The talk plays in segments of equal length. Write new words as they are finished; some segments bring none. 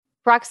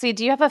Roxy,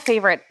 do you have a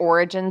favorite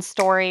origin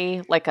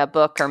story, like a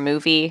book or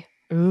movie?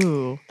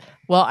 Ooh.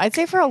 Well, I'd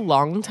say for a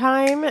long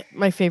time,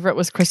 my favorite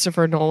was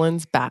Christopher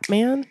Nolan's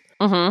Batman.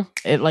 Mm-hmm.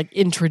 It like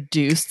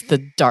introduced the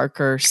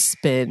darker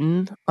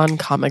spin on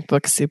comic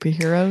book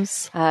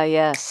superheroes.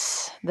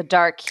 Yes. The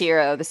dark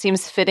hero. This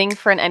seems fitting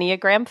for an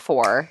Enneagram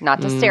 4,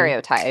 not to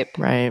stereotype.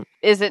 Right.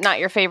 Is it not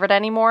your favorite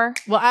anymore?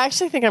 Well, I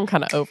actually think I'm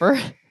kind of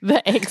over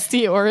the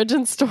angsty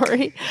origin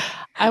story.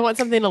 I want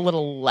something a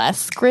little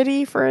less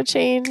gritty for a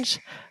change,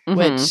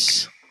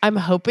 which I'm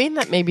hoping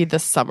that maybe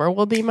this summer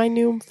will be my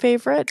new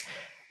favorite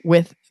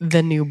with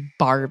the new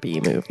Barbie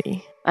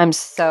movie. I'm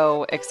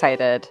so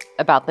excited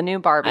about the new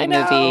Barbie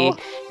movie.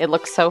 It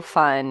looks so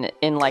fun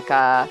in like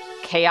a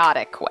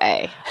chaotic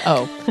way.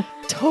 Oh,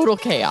 total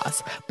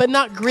chaos, but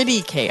not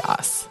gritty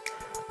chaos.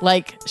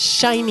 Like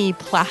shiny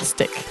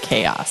plastic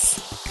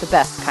chaos. The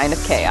best kind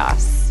of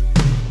chaos.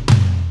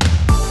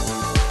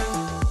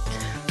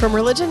 From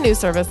Religion News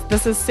Service,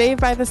 this is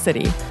Saved by the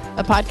City,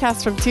 a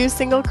podcast from two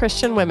single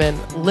Christian women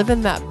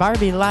living that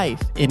Barbie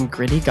life in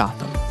gritty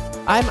Gotham.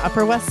 I'm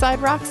Upper West Side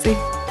Roxy.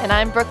 And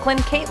I'm Brooklyn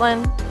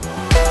Caitlin.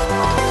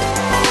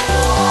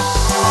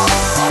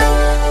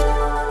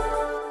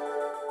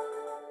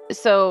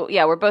 So,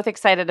 yeah, we're both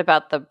excited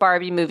about the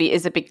Barbie movie.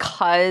 Is it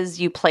because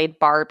you played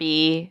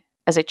Barbie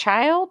as a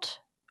child?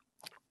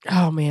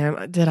 Oh,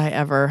 man, did I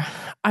ever.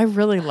 I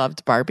really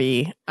loved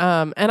Barbie.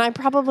 And I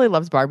probably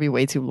loved Barbie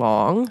way too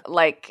long.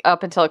 Like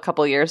up until a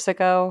couple years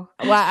ago?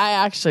 Well, I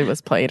actually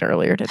was playing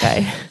earlier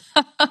today.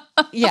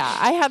 Yeah,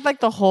 I had like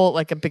the whole,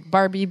 like a big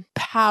Barbie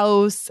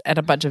house and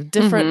a bunch of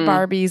different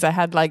Barbies. I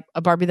had like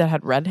a Barbie that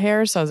had red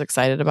hair, so I was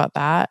excited about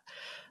that.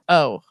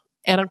 Oh,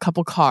 and a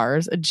couple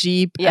cars, a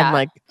Jeep and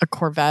like a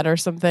Corvette or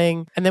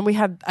something. And then we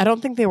had, I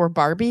don't think they were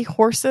Barbie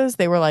horses.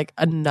 They were like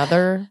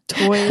another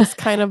toys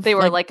kind of. They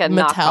were like a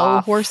Mattel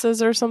knockoff.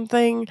 Horses or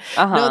something.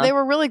 No, they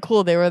were really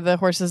cool. They were the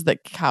horses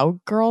that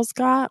cowgirls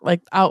got.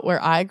 Like out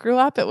where I grew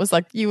up, it was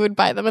like you would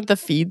buy them at the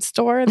feed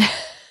store.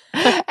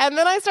 And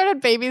then I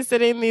started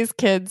babysitting these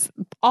kids,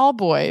 all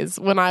boys,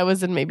 when I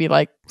was in maybe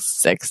like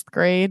 6th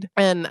grade.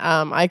 And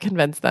I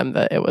convinced them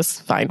that it was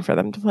fine for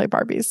them to play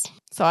Barbies.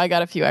 So I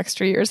got a few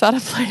extra years out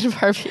of playing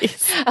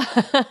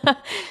Barbies.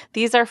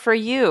 These are for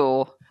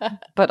you,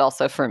 but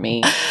also for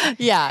me.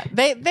 Yeah,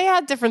 they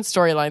had different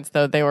storylines,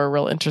 though. They were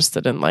real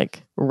interested in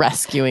like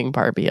rescuing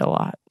Barbie a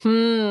lot.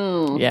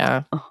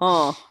 Yeah.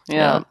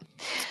 Yeah.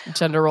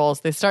 Gender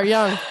roles, they start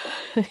young.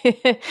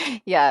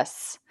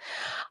 Yes.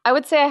 I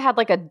would say I had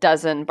like a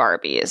dozen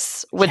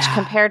Barbies, which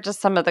compared to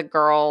some of the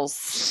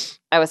girls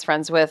I was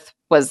friends with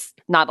was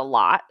not a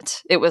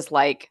lot. It was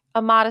like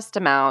a modest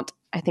amount.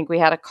 I think we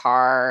had a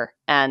car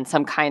and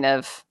some kind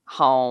of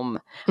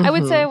home. I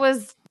would say I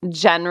was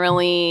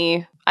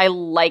generally, I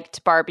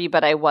liked Barbie,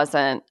 but I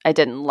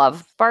didn't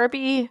love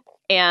Barbie.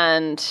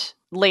 And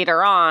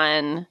later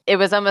on, it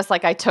was almost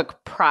like I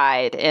took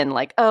pride in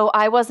like, oh,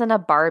 I wasn't a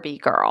Barbie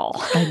girl.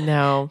 I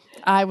know.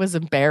 I was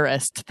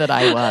embarrassed that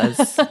I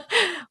was.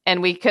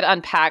 And we could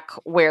unpack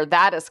where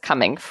that is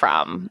coming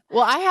from.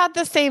 Well, I had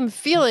the same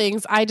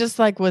feelings. I just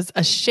like was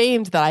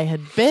ashamed that I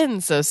had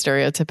been so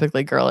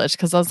stereotypically girlish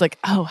because I was like,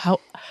 oh,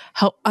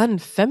 how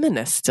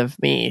unfeminist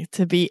of me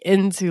to be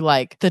into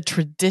like the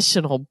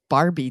traditional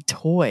Barbie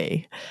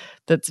toy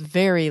that's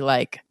very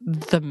like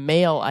the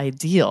male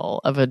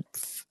ideal of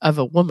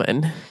a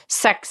woman.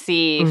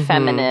 Sexy,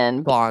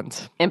 feminine,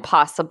 blonde,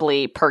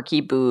 impossibly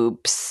perky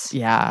boobs.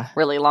 Yeah.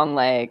 Really long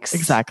legs.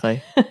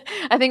 Exactly.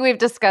 I think we've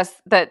discussed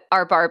that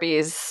our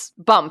Barbies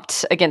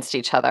bumped against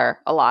each other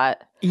a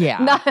lot.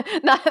 Yeah.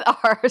 Not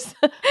ours,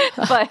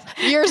 but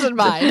yours and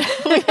mine.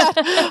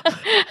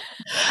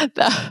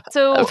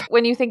 So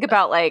when you think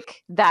about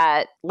like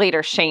that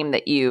later shame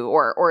that you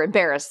or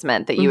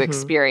embarrassment that you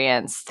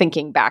experienced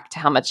thinking back to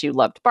how much you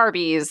loved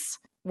Barbies,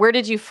 where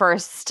did you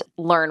first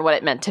learn what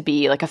it meant to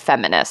be like a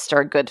feminist or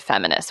a good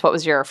feminist? What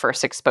was your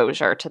first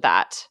exposure to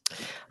that?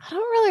 I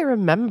don't really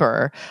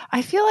remember.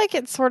 I feel like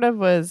it sort of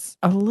was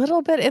a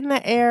little bit in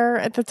the air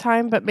at the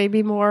time, but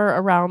maybe more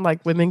around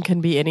like women can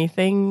be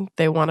anything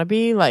they want to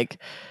be. Like,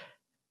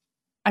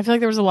 I feel like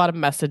there was a lot of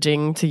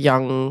messaging to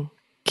young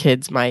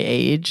kids my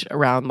age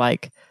around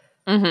like,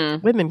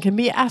 women can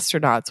be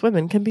astronauts,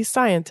 women can be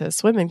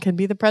scientists, women can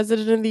be the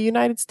president of the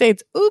United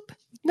States. Oop,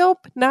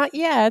 nope, not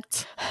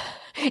yet.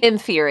 In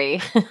theory.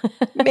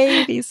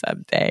 Maybe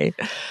someday.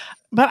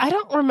 But I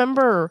don't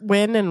remember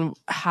when and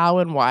how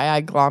and why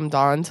I glommed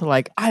on to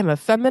like, I'm a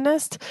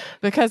feminist,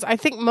 because I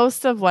think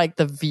most of like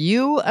the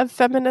view of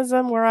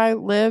feminism where I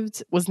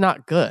lived was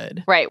not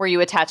good. Right. Were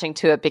you attaching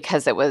to it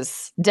because it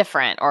was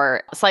different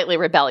or slightly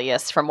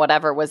rebellious from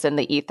whatever was in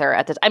the ether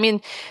at the I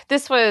mean,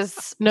 this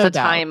was no the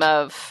doubt. Time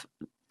of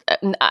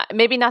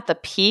maybe not the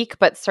peak,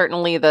 but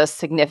certainly the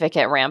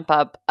significant ramp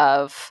up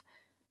of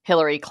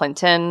Hillary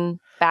Clinton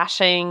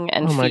bashing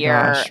and Oh my fear.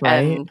 gosh,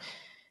 right? And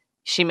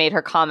she made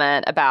her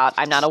comment about,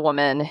 I'm not a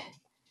woman,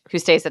 who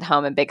stays at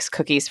home and bakes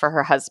cookies for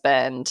her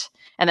husband,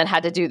 and then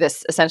had to do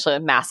this essentially a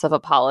massive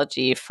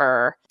apology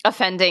for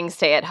offending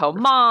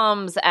stay-at-home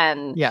moms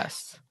and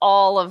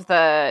all of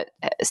the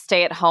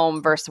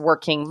stay-at-home versus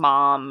working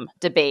mom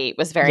debate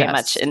was very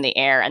much in the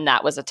air, and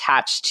that was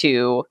attached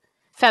to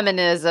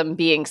feminism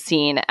being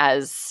seen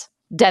as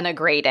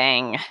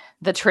denigrating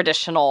the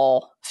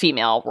traditional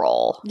female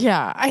role.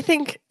 Yeah, I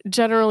think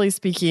generally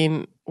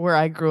speaking, where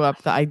I grew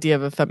up, the idea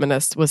of a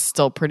feminist was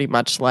still pretty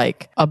much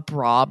like a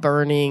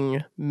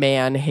bra-burning,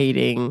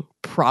 man-hating,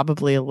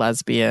 probably a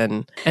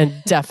lesbian, and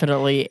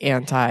definitely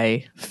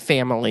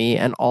anti-family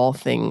and all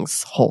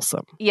things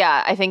wholesome.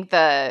 Yeah, I think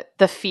the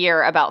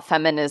fear about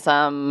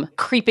feminism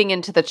creeping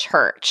into the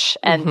church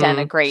and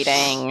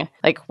denigrating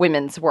like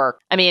women's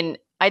work. I mean,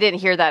 I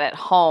didn't hear that at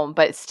home,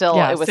 but still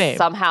it was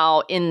somehow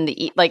in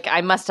the, like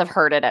I must have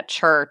heard it at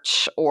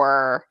church,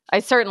 or I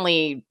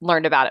certainly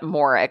learned about it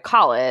more at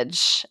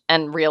college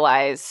and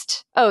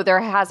realized, oh, there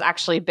has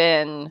actually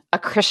been a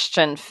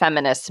Christian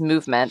feminist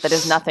movement that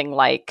is nothing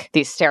like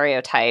these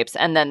stereotypes.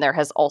 And then there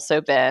has also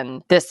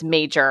been this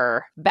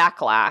major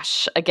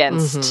backlash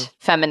against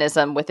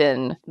feminism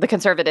within the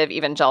conservative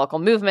evangelical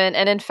movement.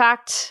 And in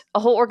fact, a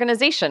whole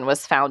organization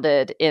was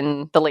founded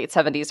in the late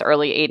 70s,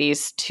 early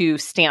 80s to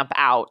stamp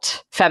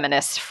out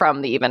feminists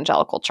from the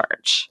evangelical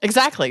church.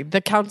 Exactly. The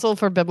Council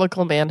for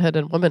Biblical Manhood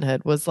and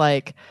Womanhood was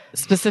like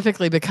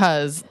specifically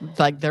because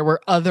like there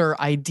were other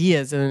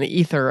ideas in the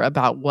ether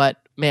about what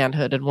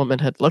manhood and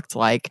womanhood looked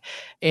like.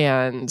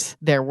 And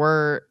there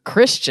were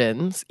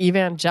Christians,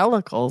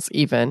 evangelicals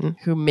even,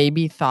 who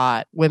maybe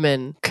thought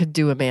women could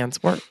do a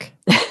man's work.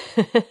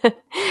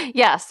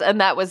 Yes,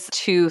 and that was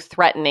too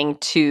threatening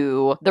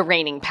to the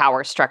reigning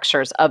power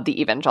structures of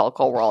the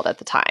evangelical world at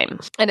the time.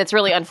 And it's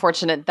really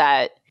unfortunate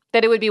that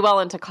it would be well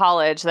into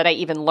college that I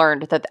even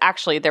learned that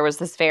actually there was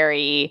this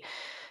very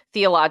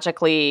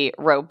theologically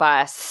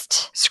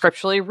robust,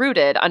 scripturally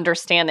rooted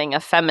understanding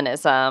of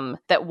feminism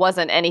that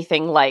wasn't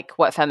anything like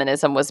what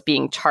feminism was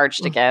being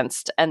charged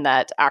against, and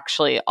that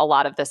actually a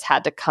lot of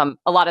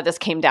this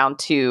came down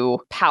to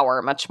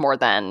power much more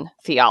than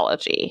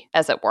theology,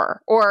 as it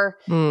were. Or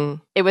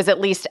it was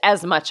at least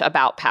as much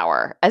about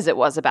power as it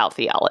was about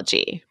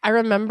theology. I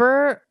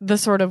remember the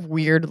sort of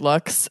weird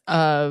looks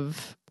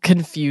of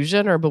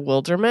confusion or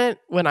bewilderment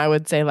when I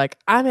would say like,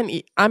 I'm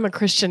a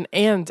Christian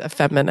and a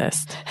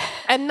feminist.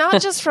 And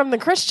not just from the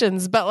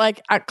Christians, but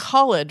like at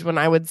college when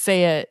I would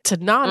say it to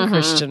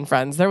non-Christian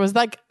friends, there was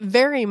like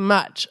very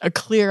much a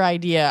clear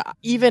idea,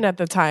 even at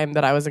the time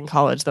that I was in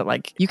college, that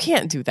like, you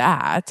can't do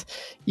that.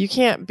 You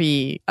can't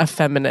be a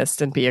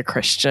feminist and be a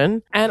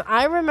Christian. And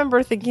I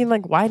remember thinking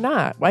like, why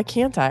not? Why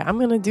can't I? I'm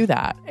going to do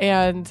that.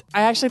 And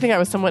I actually think I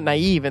was somewhat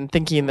naive in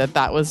thinking that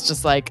that was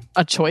just like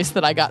a choice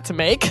that I got to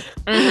make.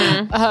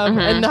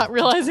 And not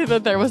realizing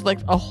that there was like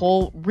a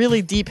whole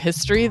really deep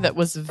history that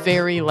was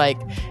very like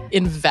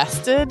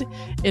invested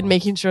in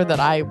making sure that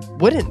I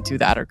wouldn't do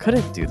that or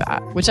couldn't do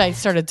that, which I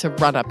started to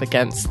run up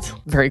against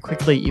very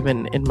quickly,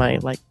 even in my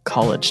like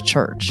college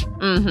church.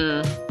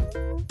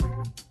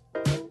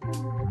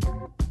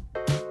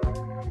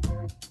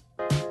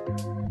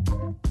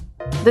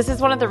 This is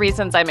one of the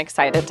reasons I'm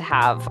excited to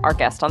have our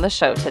guest on the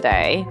show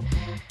today,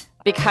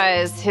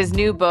 because his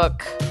new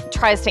book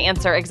tries to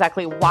answer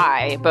exactly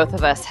why both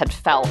of us had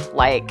felt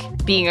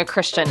like being a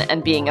Christian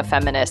and being a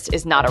feminist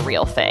is not a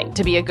real thing.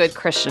 To be a good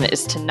Christian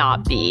is to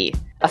not be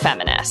a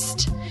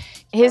feminist.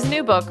 His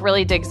new book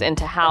really digs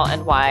into how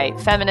and why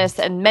feminists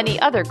and many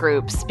other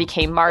groups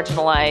became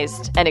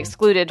marginalized and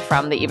excluded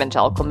from the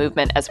evangelical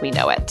movement as we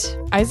know it.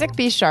 Isaac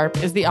B.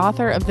 Sharp is the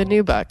author of the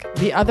new book,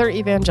 The Other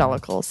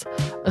Evangelicals,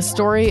 a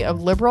story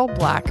of liberal,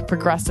 Black,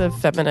 progressive,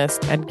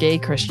 feminist, and gay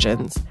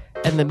Christians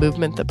and the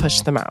movement that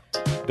pushed them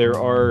out. There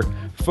are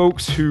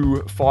folks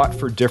who fought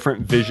for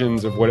different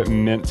visions of what it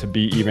meant to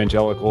be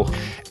evangelical,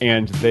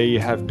 and they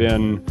have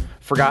been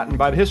forgotten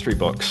by the history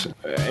books.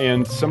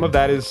 And some of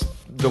that is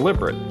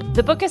deliberate.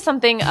 The book is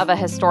something of a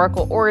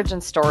historical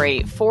origin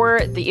story for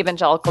the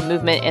evangelical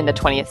movement in the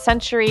 20th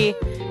century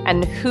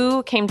and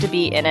who came to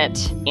be in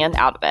it and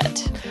out of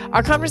it.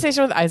 Our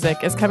conversation with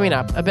Isaac is coming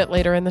up a bit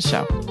later in the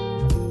show.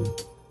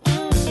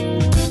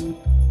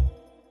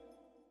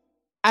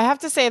 I have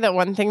to say that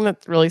one thing that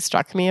really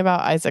struck me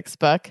about Isaac's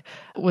book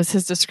was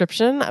his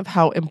description of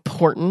how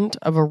important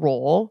of a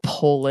role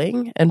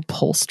polling and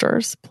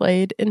pollsters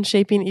played in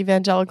shaping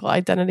evangelical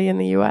identity in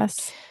the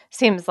U.S.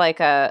 Seems like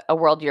a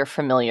world you're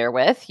familiar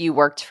with. You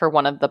worked for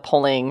one of the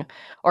polling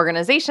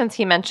organizations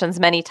he mentions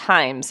many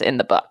times in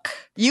the book.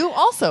 You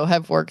also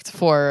have worked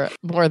for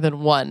more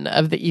than one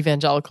of the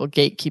evangelical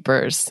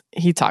gatekeepers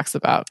he talks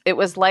about. It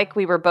was like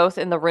we were both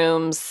in the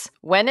rooms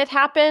when it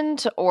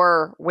happened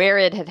or where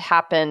it had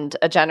happened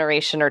a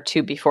generation or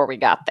two before we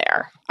got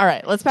there. All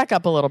right, let's back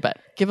up a little bit.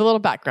 Give a little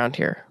background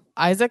here.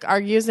 Isaac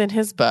argues in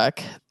his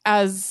book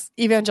as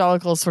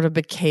evangelicals sort of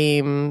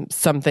became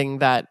something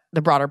that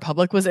the broader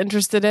public was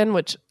interested in,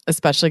 which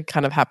especially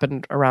kind of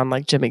happened around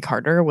like Jimmy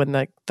Carter when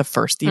the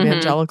first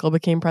evangelical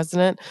became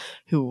president,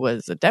 who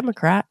was a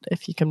Democrat,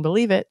 if you can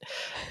believe it.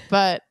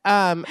 But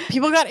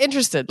people got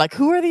interested. Like,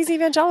 who are these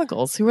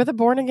evangelicals? Who are the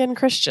born again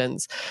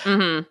Christians?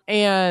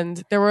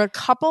 And there were a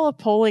couple of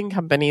polling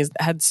companies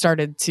that had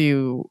started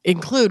to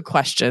include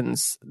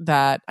questions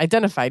that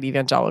identified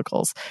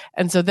evangelicals.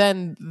 And so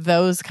then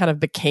those kind of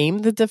became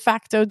the de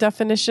facto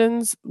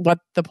definitions, what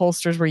the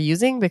pollsters were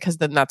using, because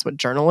then that's what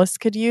journalists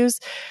could use.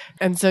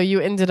 And so you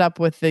ended up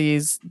with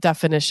these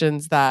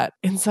definitions that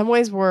in some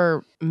ways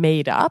were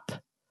made up,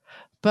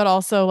 but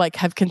also like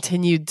have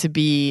continued to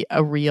be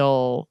a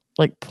real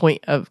like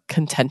point of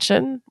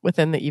contention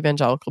within the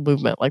evangelical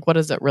movement. Like, what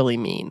does it really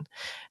mean?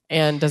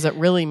 And does it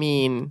really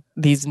mean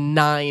these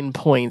 9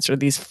 points or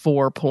these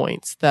 4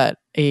 points that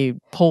a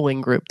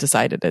polling group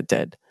decided it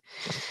did?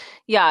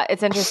 Yeah,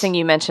 it's interesting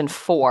you mentioned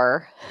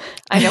 4.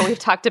 I know we've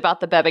talked about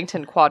the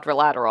Bebington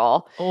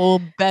Quadrilateral.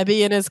 Old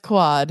Bebby and his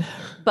quad.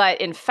 But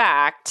in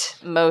fact,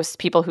 most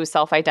people who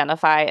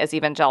self-identify as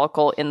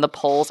evangelical in the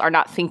polls are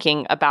not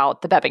thinking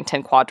about the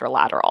Bebington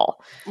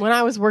Quadrilateral. When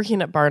I was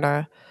working at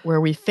Barna,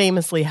 where we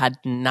famously had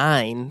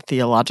 9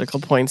 theological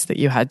points that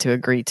you had to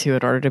agree to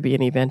in order to be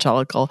an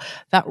evangelical,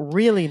 that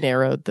really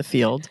narrowed the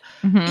field.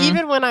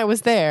 Even when I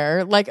was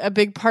there, like a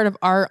big part of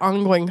our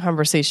ongoing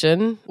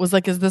conversation was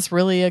like, is this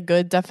really a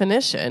good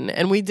definition?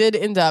 And we did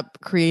end up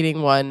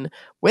creating one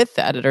with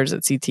the editors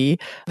at CT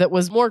that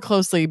was more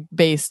closely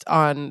based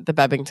on the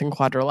Bebington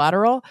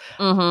Quadrilateral.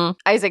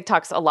 Isaac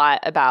talks a lot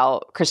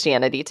about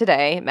Christianity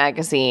Today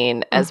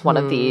magazine as one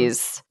of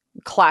these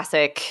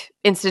classic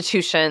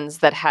institutions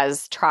that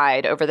has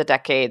tried over the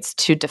decades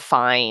to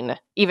define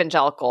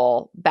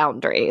evangelical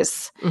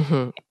boundaries.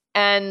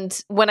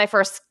 And when I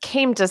first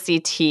came to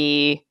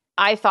CT,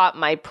 I thought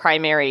my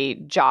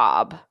primary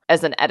job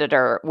as an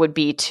editor would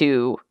be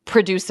to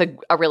produce a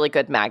really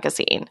good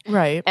magazine.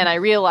 Right. And I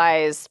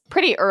realized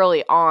pretty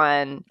early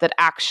on that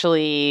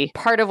actually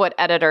part of what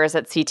editors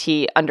at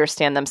CT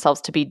understand themselves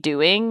to be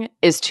doing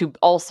is to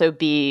also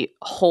be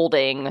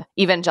holding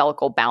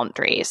evangelical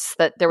boundaries,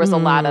 that there was a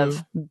lot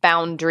of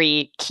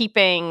boundary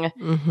keeping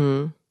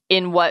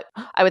in what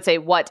I would say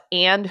what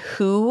and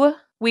who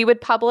we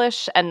would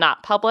publish and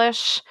not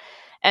publish.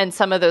 And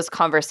some of those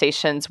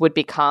conversations would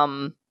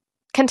become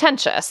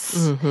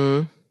contentious.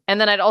 And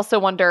then I'd also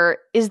wonder,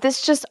 is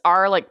this just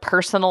our like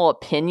personal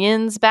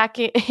opinions back,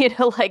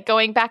 like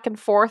going back and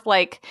forth?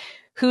 Like,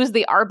 who's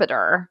the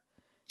arbiter?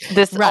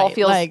 This all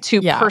feels like,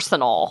 too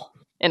personal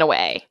in a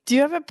way. Do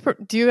you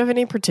have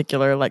any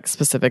particular like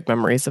specific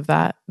memories of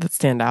that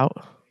stand out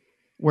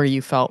where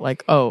you felt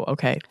like, oh,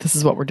 okay, this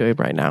is what we're doing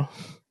right now?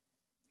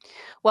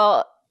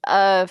 Well,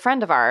 a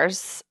friend of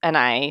ours and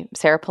I,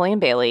 Sarah Pulliam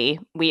Bailey,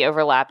 we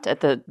overlapped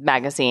at the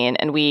magazine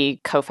and we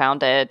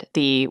co-founded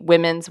the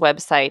women's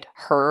website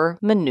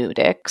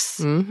Hermeneutics.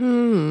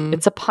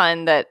 It's a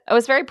pun that I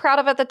was very proud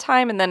of at the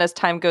time, and then as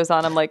time goes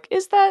on, I'm like,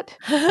 is that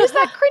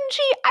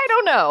cringy? I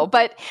don't know,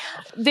 but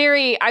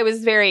I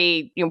was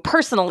very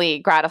personally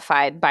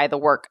gratified by the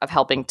work of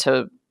helping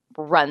to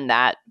run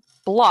that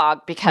blog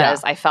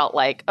because I felt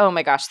like, oh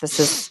my gosh,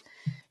 this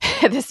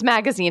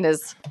magazine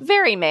is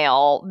very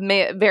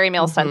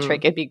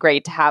male-centric. It'd be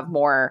great to have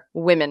more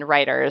women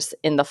writers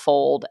in the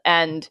fold.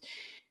 And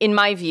in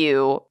my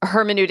view,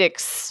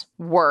 hermeneutics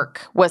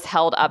work was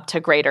held up to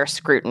greater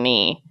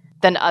scrutiny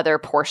than other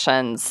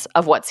portions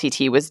of what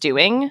CT was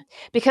doing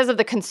because of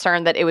the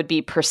concern that it would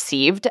be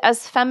perceived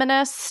as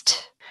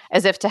feminist,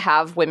 as if to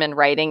have women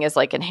writing is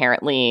like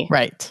inherently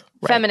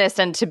feminist,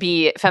 and to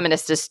be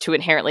feminist is to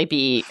inherently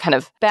be kind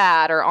of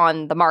bad or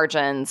on the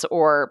margins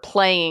or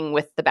playing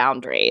with the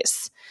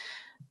boundaries.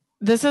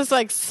 This is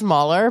like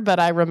smaller, but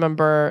I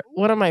remember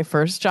one of my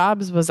first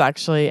jobs was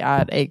actually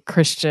at a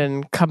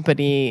Christian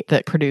company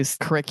that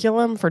produced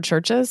curriculum for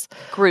churches.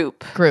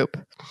 Group.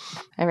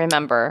 I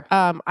remember.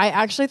 I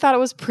actually thought it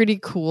was pretty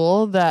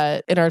cool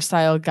that in our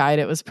style guide,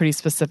 it was pretty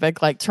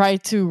specific. Like, try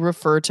to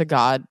refer to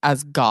God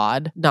as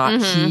God,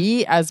 not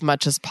he, as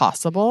much as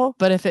possible.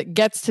 But if it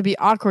gets to be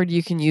awkward,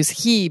 you can use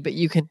he, but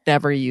you can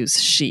never use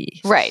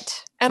she. Right.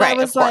 And I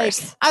was like,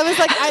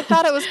 I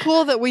thought it was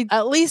cool that we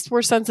at least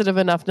were sensitive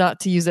enough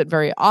not to use it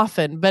very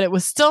often, but it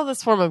was still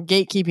this form of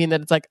gatekeeping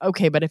that it's like,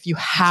 okay, but if you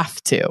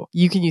have to,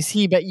 you can use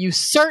he, but you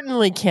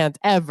certainly can't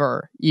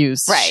ever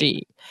use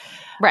she.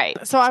 Right.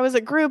 So I was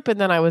at Group, and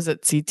then I was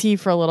at CT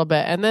for a little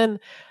bit, and then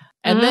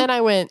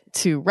I went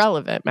to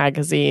Relevant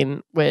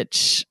magazine,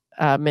 which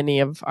many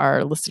of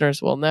our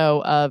listeners will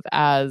know of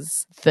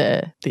as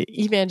the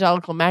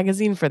evangelical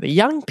magazine for the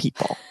young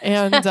people,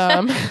 and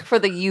for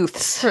the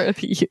youths.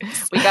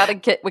 We gotta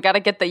get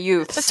the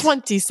youths, the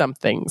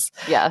 20-somethings.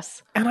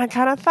 Yes. And I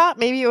kind of thought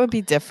maybe it would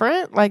be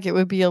different, like it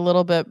would be a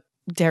little bit,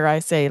 dare I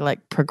say,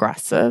 like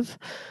progressive.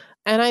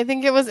 And I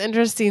think it was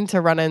interesting to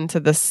run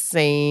into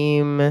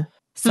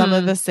some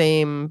of the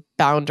same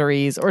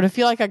boundaries, or to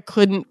feel like I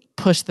couldn't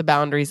push the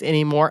boundaries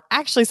anymore.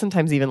 Actually,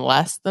 sometimes even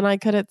less than I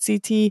could at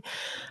CT.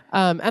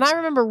 And I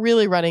remember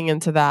really running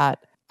into that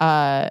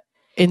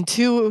in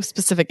two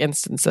specific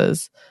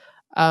instances.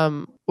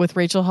 With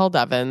Rachel Held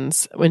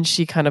Evans, when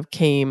she kind of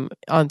came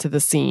onto the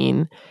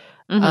scene,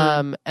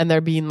 and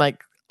there being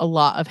like a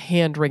lot of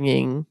hand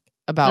wringing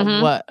about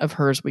what of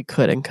hers we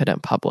could and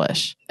couldn't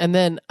publish. And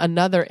then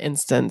another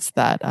instance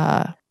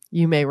that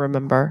you may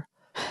remember.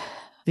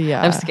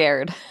 I'm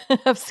scared.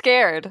 I'm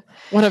scared.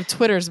 One of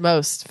Twitter's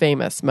most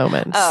famous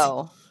moments.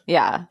 Oh,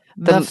 yeah.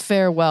 The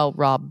farewell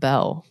Rob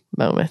Bell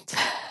moment.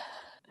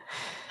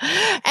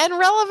 And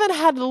Relevant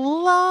had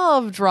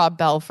loved Rob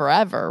Bell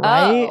forever,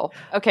 right? Oh,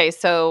 okay.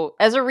 So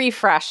as a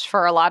refresh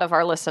for a lot of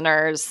our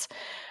listeners,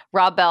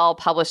 Rob Bell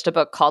published a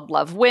book called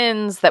Love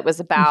Wins that was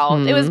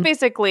about, it was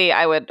basically,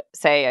 I would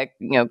say,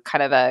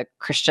 kind of a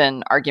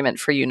Christian argument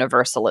for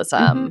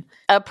universalism,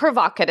 a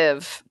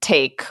provocative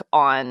take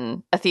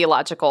on a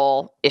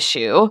theological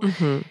issue.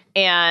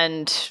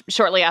 And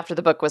shortly after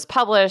the book was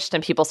published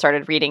and people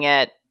started reading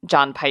it,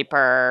 John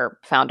Piper,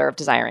 founder of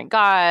Desiring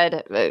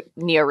God,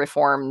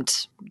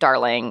 neo-reformed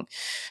darling,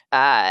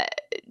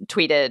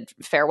 tweeted,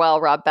 "Farewell,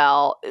 Rob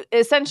Bell,"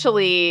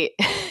 essentially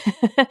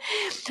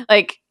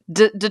like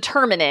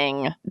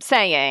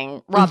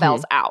saying Rob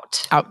Bell's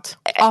out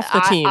off the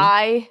team.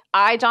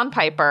 I, John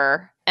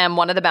Piper, am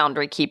one of the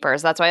boundary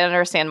keepers. That's what I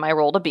understand my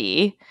role to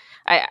be.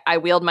 I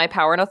wield my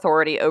power and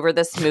authority over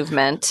this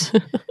movement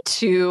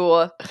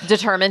to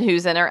determine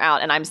who's in or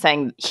out. And I'm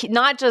saying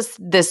not just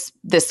this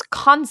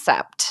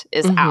concept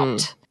is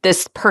out.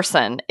 This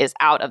person is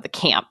out of the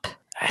camp.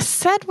 I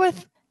said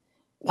with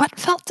what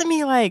felt to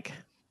me like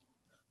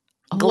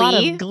a glee? lot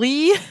of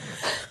glee.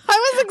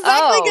 I was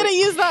exactly going to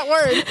use that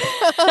word.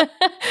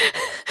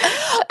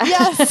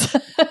 Yes.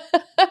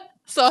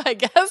 So I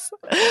guess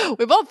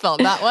we both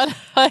felt that one.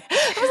 There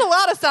was a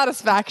lot of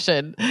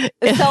satisfaction.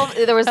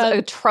 There was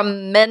a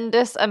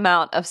tremendous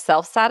amount of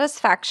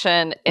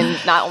self-satisfaction in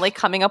not only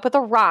coming up with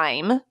a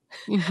rhyme,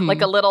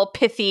 like a little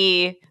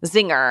pithy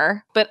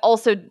zinger, but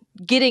also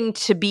getting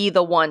to be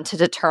the one to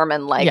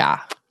determine, like,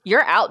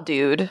 you're out,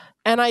 dude.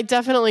 And I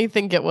definitely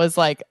think it was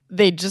like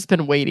they'd just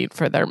been waiting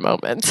for their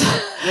moment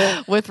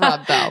with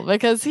Rob Bell,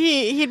 because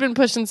he'd been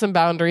pushing some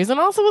boundaries and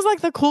also was like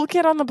the cool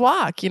kid on the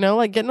block,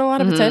 like getting a lot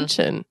of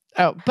attention.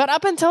 Oh, but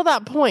up until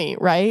that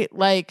point, right?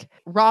 Like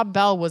Rob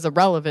Bell was a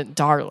relevant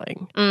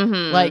darling.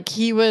 Like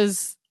he'd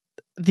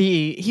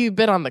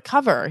been on the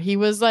cover. He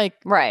was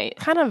like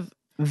kind of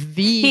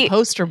the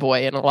poster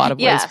boy in a lot of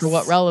ways for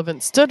what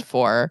Relevant stood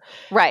for.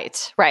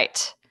 Right.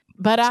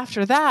 But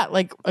after that,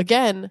 like,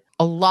 again,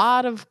 a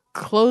lot of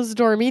closed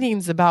door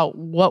meetings about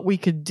what we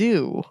could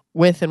do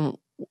with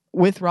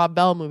Rob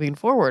Bell moving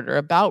forward, or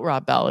about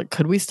Rob Bell. Like,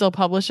 could we still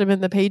publish him in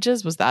the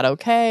pages? Was that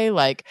okay?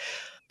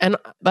 And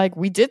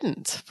we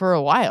didn't for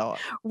a while.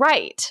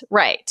 Right.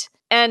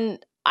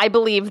 And I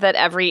believe that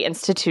every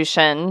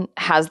institution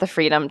has the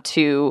freedom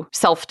to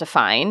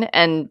self-define.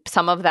 And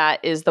some of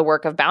that is the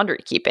work of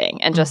boundary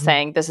keeping and just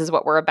saying, this is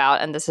what we're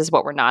about and this is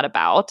what we're not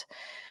about.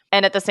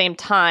 And at the same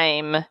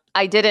time,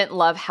 I didn't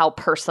love how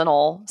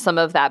personal some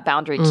of that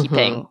boundary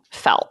keeping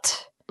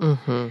felt.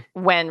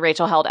 When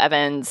Rachel Held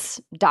Evans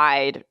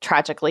died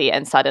tragically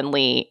and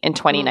suddenly in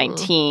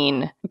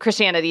 2019,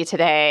 Christianity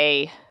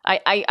Today,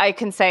 I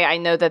can say I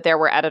know that there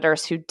were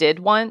editors who did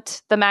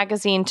want the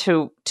magazine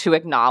to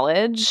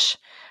acknowledge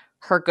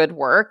her good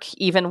work,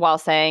 even while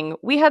saying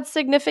we had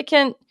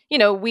significant,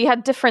 we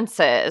had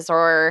differences,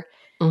 or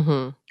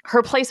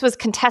her place was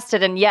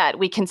contested, and yet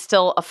we can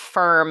still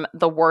affirm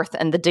the worth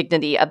and the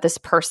dignity of this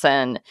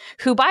person,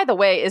 who, by the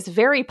way, is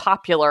very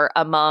popular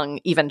among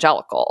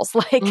evangelicals.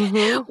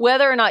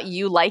 Whether or not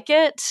you like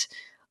it,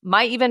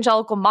 my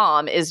evangelical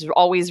mom is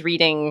always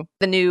reading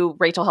the new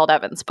Rachel Held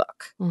Evans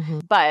book.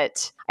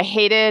 But I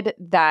hated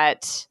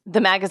that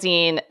the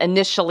magazine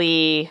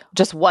initially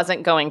just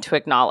wasn't going to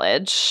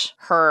acknowledge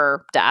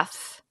her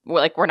death.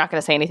 We're not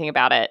going to say anything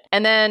about it.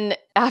 And then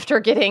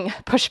after getting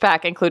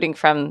pushback, including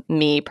from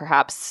me,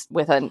 perhaps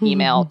with an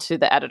email to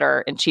the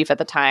editor-in-chief at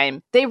the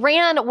time, they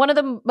ran one of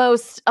the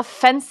most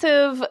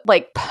offensive,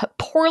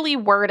 poorly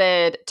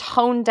worded,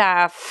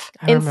 tone-deaf,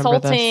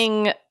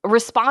 insulting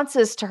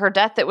responses to her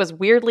death that was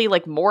weirdly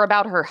more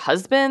about her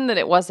husband than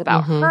it was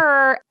about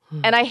her.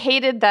 And I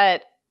hated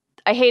that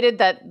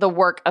the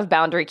work of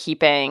boundary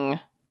keeping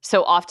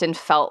so often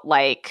felt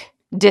like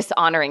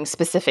dishonoring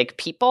specific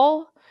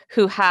people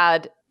who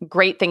had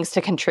great things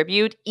to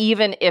contribute,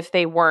 even if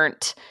they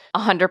weren't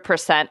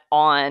 100%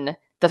 on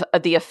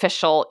the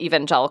official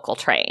evangelical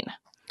train.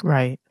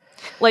 Right.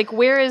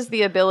 Where is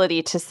the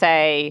ability to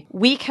say,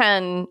 we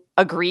can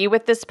agree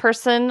with this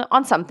person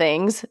on some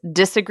things,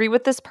 disagree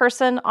with this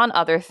person on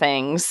other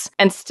things,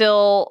 and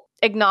still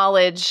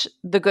acknowledge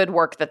the good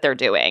work that they're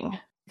doing?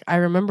 I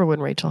remember when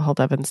Rachel Held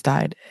Evans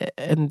died,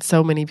 and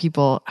so many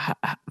people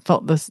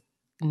felt this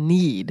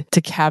need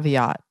to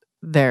caveat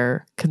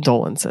their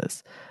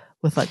condolences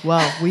with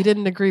we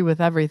didn't agree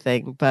with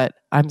everything, but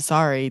I'm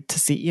sorry to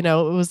see, it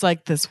was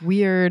this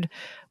weird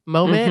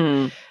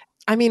moment.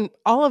 I mean,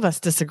 all of us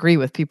disagree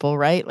with people,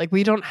 right?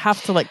 We don't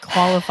have to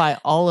qualify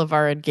all of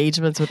our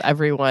engagements with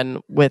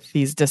everyone with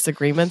these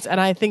disagreements. And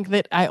I think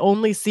that I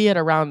only see it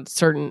around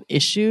certain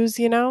issues,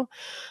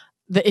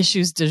 the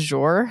issues du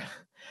jour.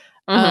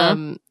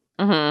 And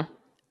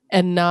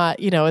not,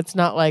 it's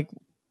not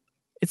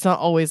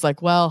always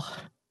like, well,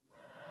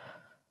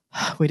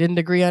 we didn't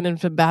agree on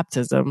infant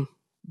baptism,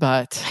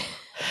 but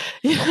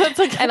it's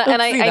like, and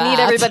I need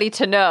everybody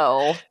to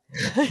know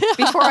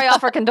before I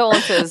offer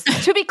condolences,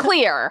 to be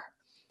clear,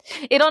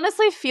 it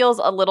honestly feels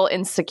a little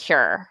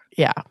insecure.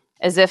 Yeah.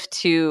 As if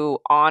to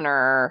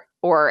honor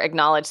or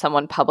acknowledge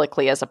someone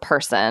publicly as a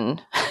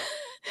person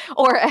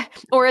or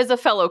as a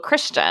fellow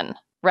Christian,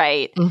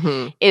 right?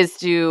 Is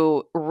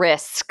to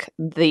risk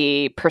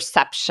the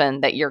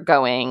perception that you're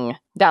going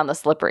down the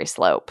slippery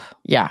slope.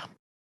 Yeah.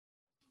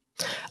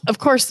 Of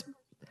course,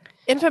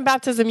 infant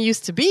baptism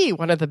used to be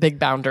one of the big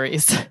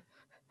boundaries.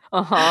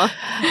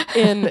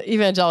 In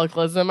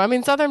evangelicalism. I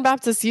mean, Southern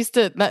Baptists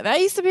that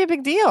used to be a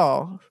big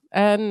deal.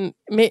 And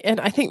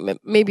I think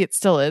maybe it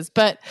still is,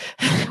 but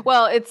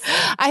well, it's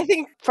I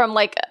think from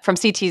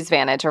CT's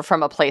vantage, or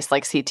from a place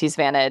like CT's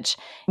vantage,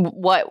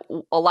 what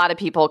a lot of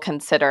people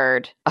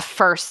considered a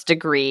first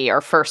degree or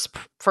first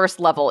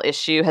level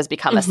issue has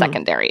become a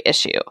secondary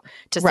issue.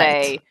 To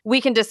say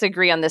we can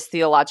disagree on this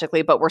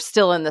theologically, but we're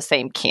still in the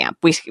same camp.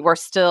 We're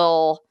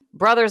still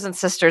brothers and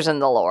sisters in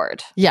the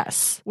Lord.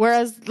 Yes.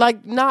 Whereas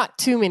not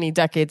too many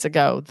decades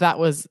ago, that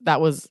was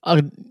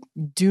a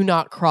do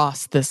not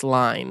cross this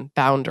line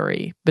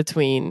boundary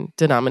between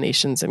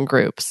denominations and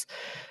groups.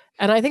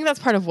 And I think that's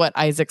part of what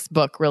Isaac's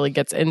book really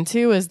gets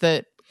into, is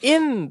that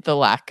in the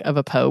lack of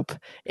a pope,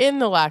 in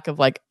the lack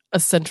of a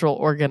central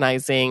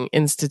organizing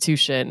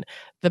institution,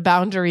 the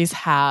boundaries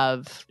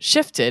have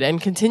shifted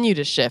and continue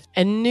to shift,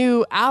 and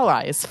new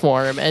allies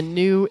form and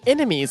new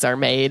enemies are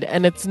made.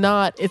 And it's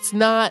not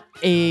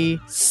a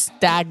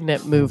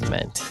stagnant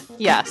movement.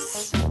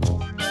 Yes.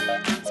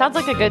 Sounds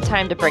like a good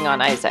time to bring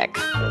on Isaac.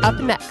 Up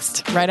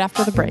next, right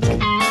after the break.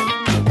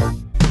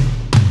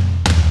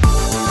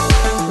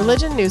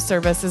 Religion News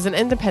Service is an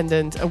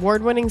independent,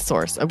 award-winning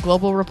source of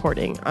global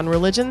reporting on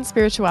religion,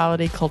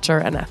 spirituality, culture,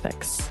 and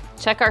ethics.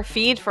 Check our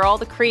feed for all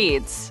the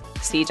creeds.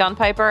 See John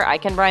Piper, I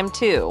can rhyme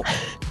too.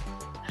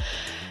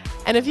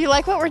 And if you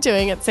like what we're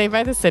doing at Saved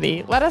by the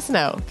City, let us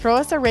know. Throw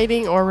us a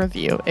rating or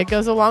review. It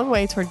goes a long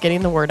way toward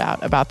getting the word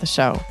out about the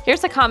show.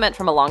 Here's a comment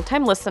from a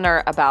longtime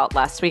listener about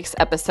last week's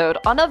episode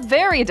on a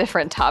very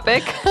different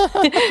topic.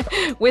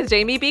 With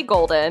Jamie B.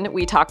 Golden,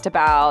 we talked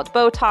about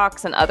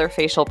Botox and other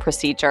facial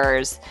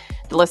procedures.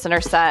 The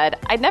listener said,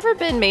 I'd never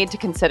been made to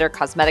consider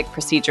cosmetic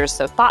procedures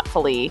so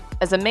thoughtfully.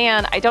 As a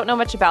man, I don't know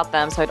much about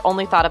them, so I'd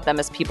only thought of them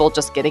as people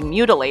just getting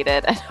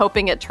mutilated and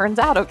hoping it turns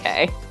out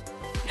okay.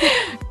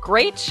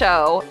 Great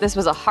show. This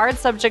was a hard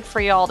subject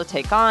for y'all to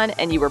take on,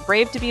 and you were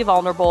brave to be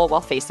vulnerable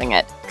while facing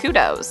it.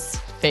 Kudos.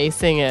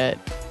 Facing it.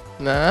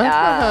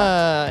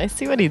 Yeah. I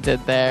see what he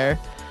did there.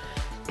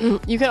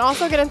 You can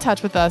also get in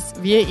touch with us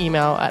via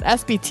email at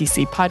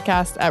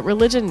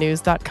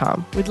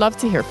sbtcpodcast@religionnews.com. We'd love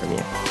to hear from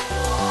you.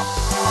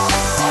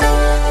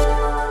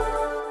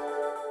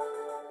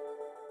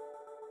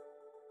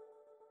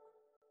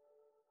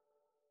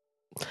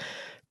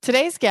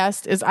 Today's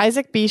guest is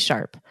Isaac B.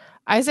 Sharp.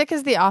 Isaac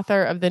is the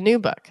author of the new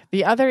book,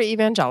 The Other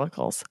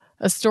Evangelicals,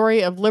 a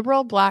story of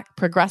liberal, Black,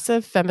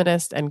 progressive,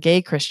 feminist, and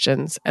gay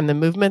Christians and the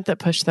movement that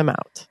pushed them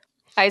out.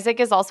 Isaac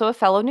is also a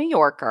fellow New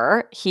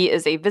Yorker. He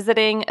is a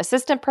visiting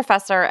assistant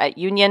professor at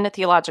Union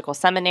Theological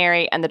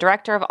Seminary and the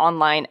director of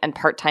online and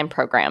part-time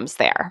programs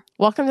there.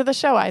 Welcome to the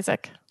show,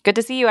 Isaac. Good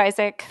to see you,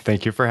 Isaac.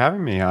 Thank you for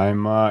having me.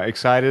 I'm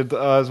excited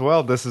as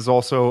well. This is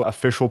also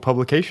official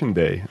publication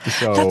day.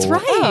 So that's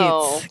right.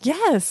 Oh.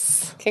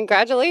 Yes.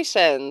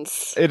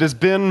 Congratulations. It has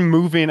been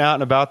moving out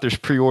and about. There's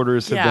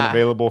pre-orders have been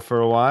available for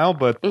a while,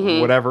 but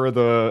whatever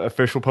the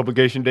official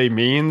publication day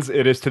means,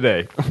 it is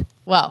today.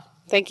 Well,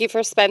 thank you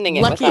for spending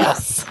it lucky with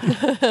us.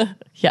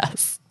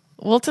 Yes.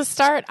 Well, to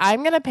start,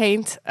 I'm going to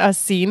paint a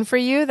scene for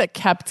you that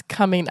kept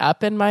coming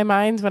up in my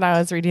mind when I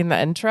was reading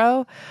the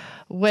intro,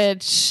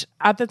 which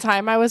at the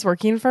time I was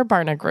working for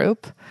Barna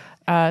Group,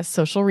 a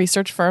social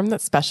research firm that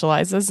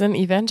specializes in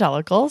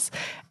evangelicals.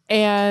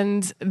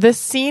 And this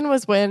scene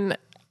was when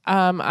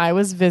I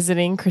was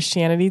visiting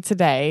Christianity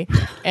Today.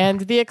 And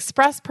the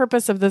express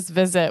purpose of this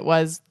visit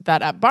was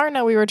that at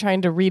Barna, we were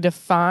trying to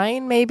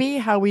redefine maybe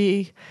how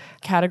we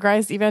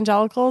categorized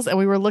evangelicals. And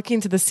we were looking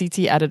to the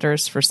CT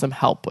editors for some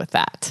help with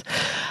that.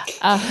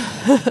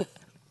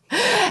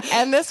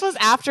 And this was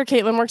after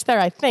Caitlin worked there,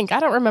 I think. I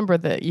don't remember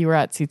that you were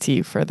at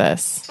CT for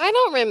this. I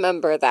don't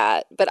remember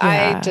that, but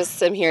Yeah. I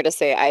just am here to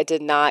say I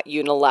did not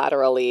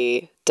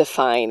unilaterally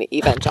define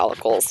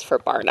evangelicals for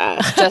Barna,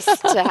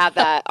 just to have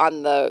that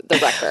on the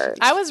record.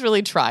 I was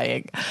really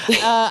trying.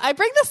 I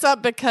bring this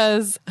up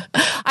because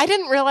I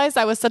didn't realize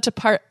I was such a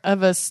part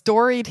of a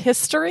storied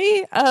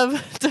history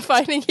of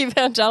defining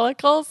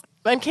evangelicals.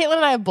 And Caitlin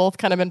and I have both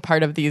kind of been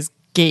part of these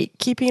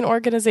gatekeeping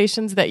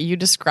organizations that you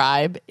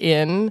describe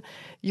in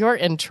your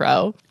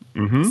intro.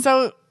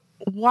 So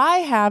why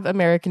have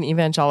American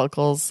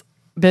evangelicals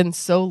been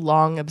so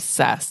long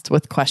obsessed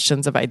with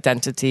questions of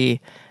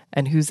identity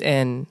and who's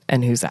in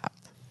and who's out?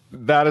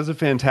 That is a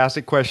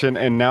fantastic question.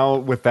 And now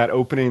with that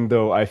opening,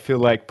 though, I feel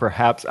like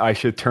perhaps I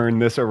should turn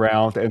this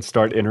around and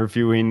start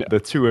interviewing the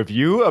two of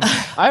you.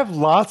 I have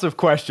lots of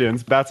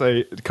questions. That's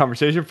a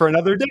conversation for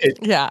another day.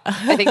 Yeah.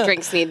 I think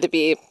drinks need to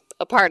be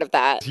a part of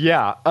that.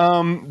 Yeah.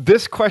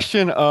 This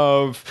question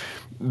of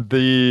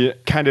the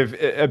kind of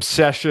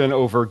obsession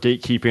over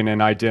gatekeeping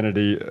and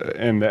identity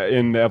in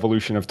the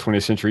evolution of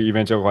 20th century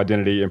evangelical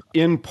identity,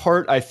 in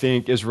part, I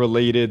think, is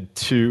related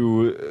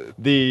to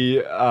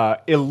the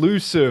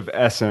elusive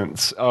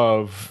essence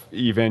of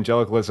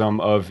evangelicalism,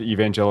 of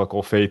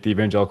evangelical faith,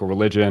 evangelical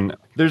religion.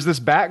 There's this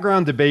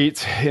background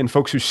debate in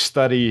folks who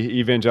study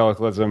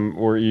evangelicalism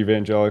or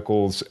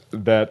evangelicals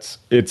that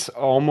it's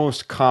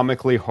almost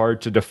comically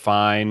hard to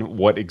define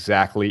what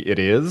exactly it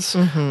is.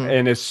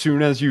 And as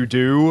soon as you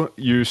do,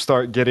 you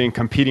start getting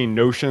competing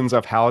notions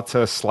of how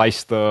to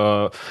slice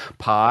the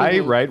pie,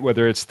 right?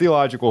 Whether it's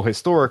theological,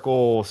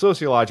 historical,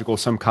 sociological,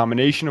 some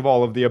combination of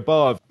all of the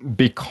above,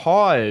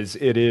 because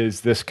it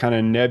is this kind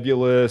of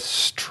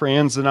nebulous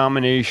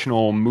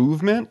trans-denominational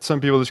movement. Some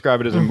people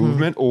describe it as a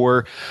movement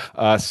or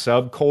a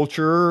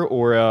subculture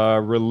or a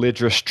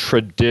religious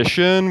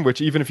tradition, which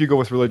even if you go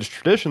with religious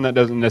tradition, that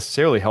doesn't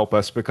necessarily help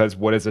us because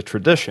what is a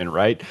tradition,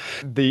 right?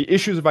 The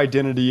issues of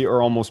identity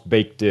are almost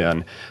baked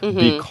in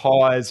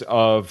because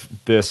of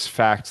this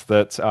fact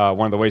that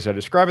one of the ways I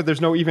describe it,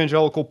 there's no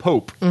evangelical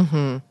pope.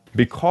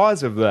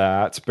 Because of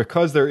that,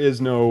 because there is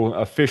no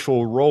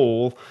official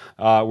role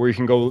where you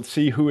can go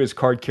see who is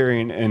card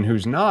carrying and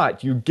who's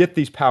not, you get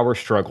these power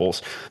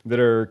struggles that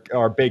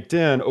are baked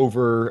in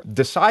over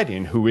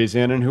deciding who is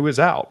in and who is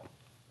out.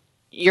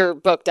 Your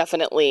book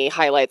definitely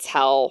highlights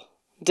how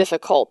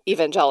difficult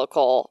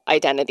evangelical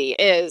identity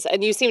is.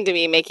 And you seem to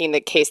be making the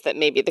case that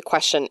maybe the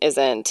question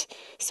isn't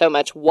so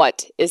much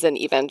what is an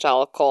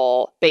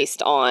evangelical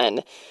based on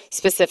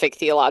specific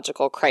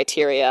theological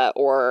criteria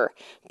or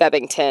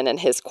Bebbington and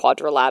his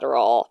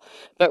quadrilateral,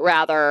 but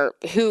rather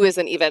who is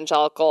an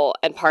evangelical,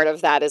 and part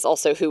of that is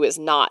also who is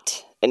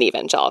not an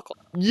evangelical.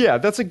 Yeah,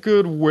 that's a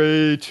good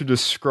way to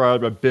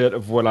describe a bit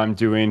of what I'm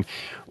doing.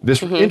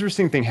 This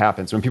interesting thing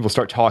happens when people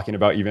start talking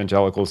about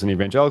evangelicals and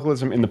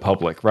evangelicalism in the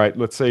public, right?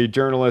 Let's say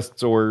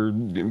journalists or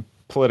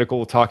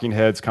political talking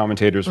heads,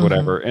 commentators,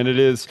 whatever. And it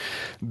is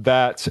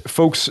that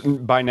folks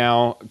by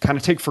now kind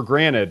of take for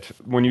granted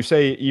when you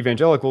say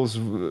evangelicals,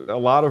 a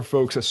lot of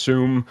folks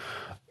assume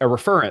a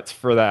reference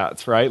for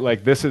that, right?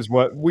 Like this is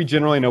what we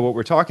generally know what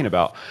we're talking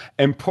about.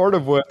 And part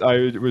of what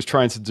I was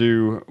trying to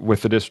do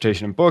with the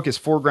dissertation and book is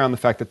foreground the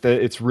fact that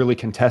it's really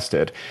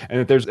contested and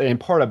that there's in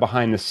part a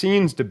behind the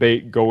scenes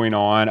debate going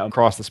on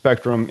across the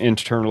spectrum,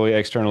 internally,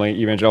 externally,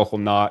 evangelical,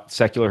 not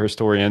secular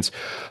historians,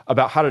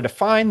 about how to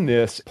define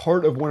this.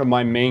 Part of one of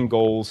my main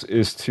goals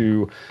is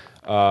to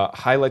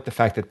highlight the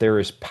fact that there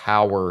is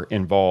power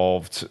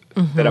involved,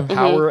 that a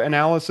power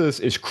analysis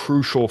is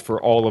crucial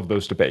for all of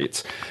those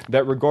debates,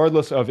 that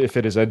regardless of if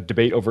it is a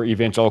debate over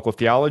evangelical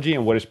theology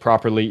and what is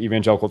properly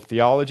evangelical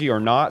theology or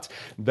not,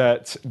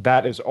 that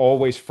is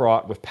always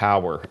fraught with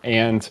power.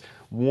 And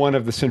one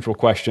of the central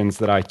questions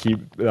that I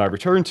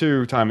return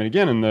to time and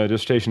again in the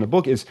dissertation of the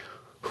book is,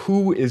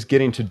 who is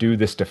getting to do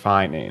this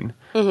defining?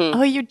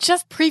 Oh, you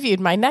just previewed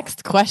my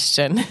next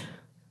question.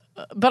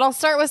 But I'll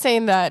start with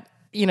saying that,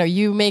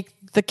 you make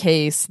the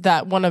case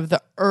that one of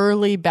the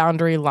early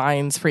boundary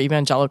lines for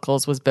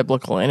evangelicals was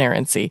biblical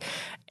inerrancy,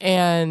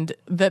 and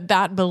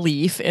that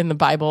belief in the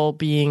Bible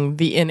being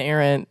the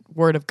inerrant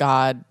word of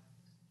God,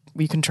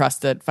 we can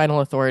trust it,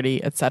 final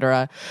authority,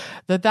 etc.,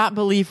 that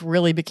belief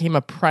really became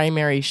a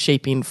primary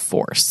shaping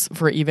force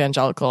for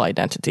evangelical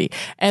identity.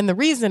 And the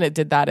reason it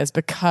did that is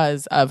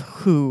because of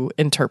who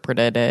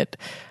interpreted it.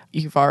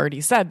 You've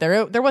already said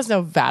there was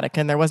no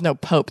Vatican, there was no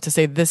Pope to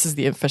say this is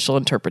the official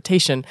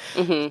interpretation.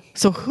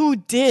 So who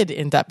did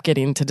end up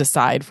getting to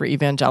decide for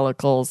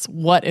evangelicals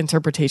what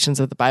interpretations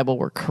of the Bible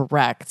were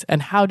correct,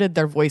 and how did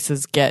their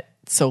voices get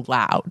so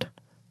loud?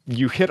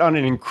 You hit on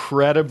an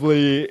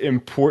incredibly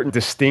important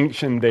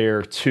distinction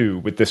there, too,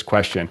 with this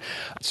question.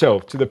 So,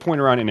 to the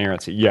point around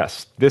inerrancy,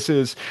 yes, this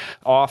is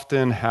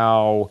often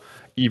how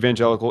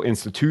evangelical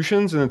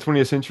institutions in the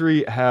 20th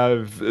century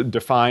have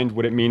defined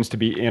what it means to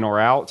be in or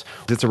out.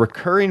 It's a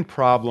recurring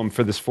problem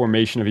for this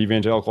formation of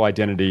evangelical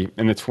identity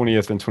in the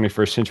 20th and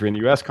 21st century in the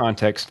U.S.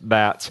 context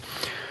that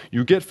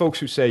you get folks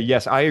who say,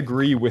 yes, I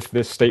agree with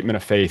this statement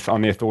of faith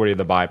on the authority of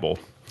the Bible.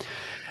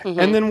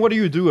 And then what do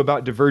you do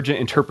about divergent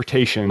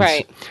interpretations?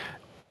 Right.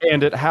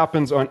 And it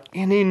happens on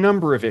any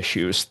number of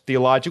issues,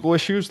 theological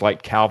issues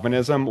like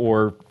Calvinism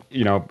or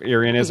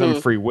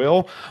Arianism, free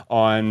will,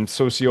 on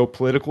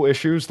socio-political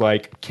issues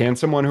like, can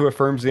someone who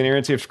affirms the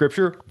inerrancy of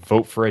Scripture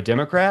vote for a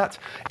Democrat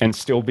and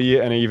still be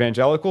an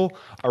evangelical?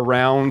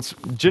 Around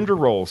gender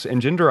roles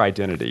and gender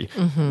identity.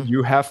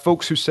 You have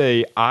folks who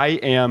say, I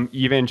am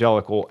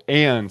evangelical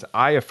and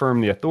I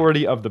affirm the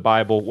authority of the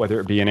Bible, whether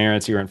it be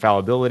inerrancy or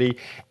infallibility,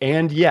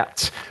 and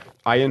yet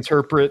I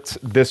interpret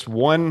this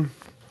one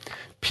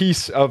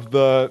piece of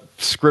the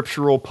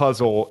scriptural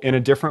puzzle in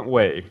a different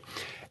way.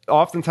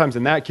 Oftentimes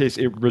in that case,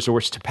 it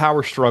resorts to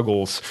power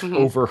struggles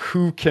over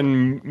who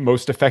can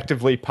most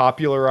effectively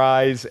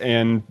popularize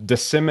and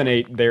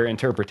disseminate their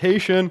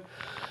interpretation,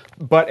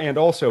 and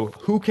also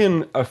who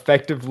can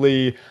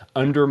effectively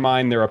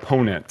undermine their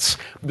opponents.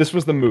 This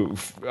was the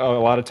move a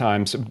lot of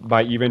times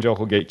by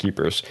evangelical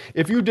gatekeepers.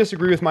 If you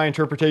disagree with my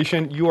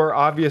interpretation, you are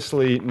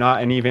obviously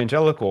not an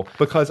evangelical,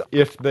 because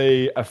if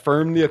they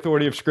affirm the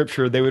authority of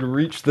Scripture, they would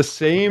reach the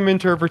same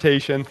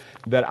interpretation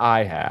that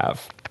I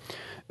have.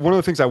 One of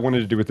the things I wanted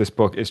to do with this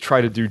book is try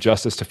to do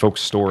justice to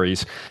folks'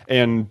 stories.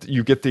 And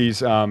you get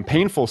these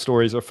painful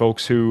stories of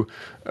folks who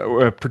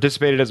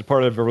participated as a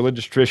part of a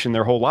religious tradition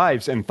their whole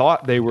lives and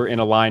thought they were in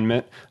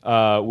alignment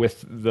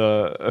with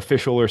the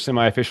official or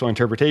semi-official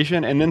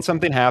interpretation. And then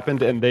something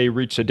happened and they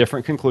reached a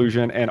different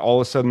conclusion, and all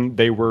of a sudden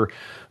they were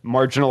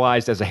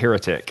marginalized as a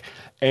heretic.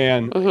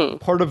 And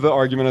part of the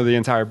argument of the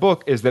entire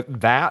book is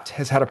that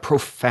has had a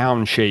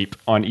profound shape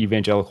on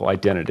evangelical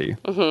identity.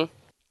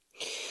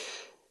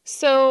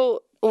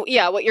 So,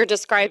 yeah, what you're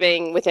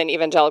describing within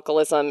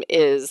evangelicalism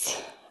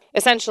is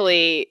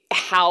essentially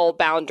how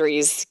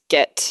boundaries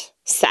get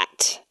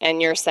set.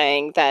 And you're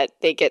saying that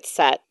they get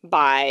set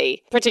by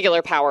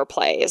particular power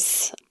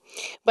plays.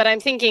 But I'm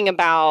thinking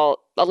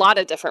about a lot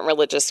of different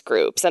religious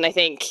groups. And I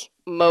think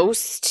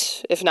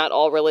most, if not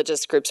all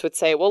religious groups would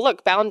say, well,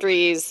 look,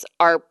 boundaries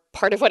are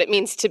part of what it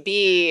means to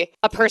be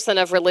a person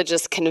of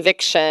religious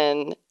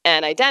conviction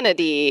and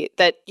identity,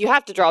 that you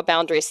have to draw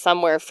boundaries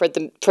somewhere for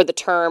the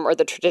term or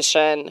the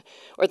tradition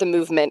or the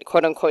movement,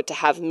 quote unquote, to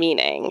have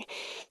meaning.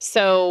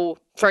 So,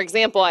 for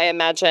example, I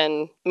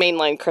imagine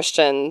mainline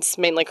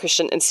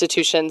Christian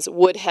institutions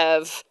would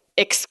have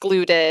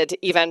excluded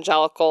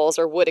evangelicals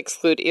or would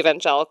exclude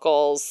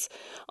evangelicals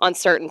on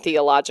certain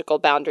theological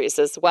boundaries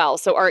as well.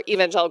 So are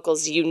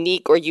evangelicals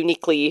unique or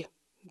uniquely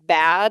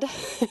bad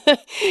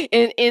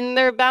in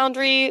their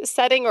boundary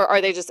setting, or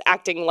are they just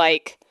acting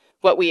like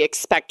what we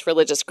expect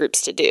religious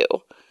groups to do?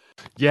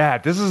 Yeah,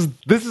 this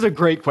is a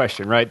great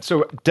question, right?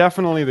 So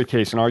definitely the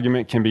case. An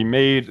argument can be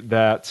made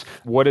that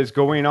what is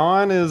going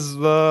on is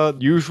the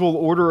usual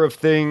order of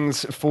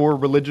things for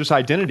religious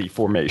identity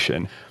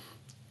formation.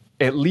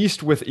 At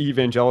least with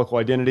evangelical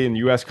identity in the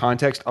U.S.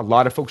 context, a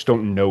lot of folks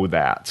don't know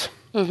that.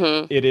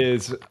 It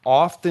is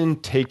often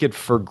taken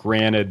for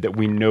granted that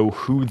we know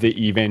who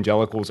the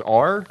evangelicals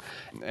are.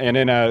 And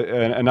in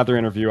another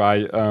interview,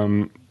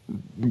 I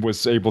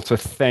was able to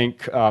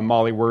thank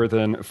Molly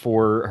Worthen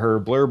for her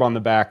blurb on the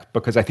back,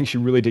 because I think she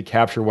really did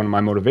capture one of my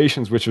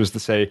motivations, which was to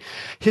say,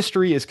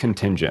 history is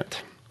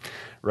contingent.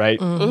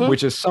 Right?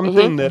 Which is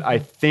something that I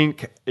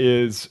think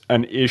is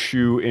an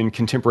issue in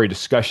contemporary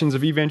discussions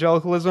of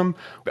evangelicalism.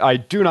 I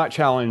do not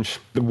challenge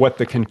what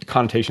the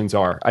connotations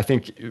are. I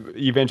think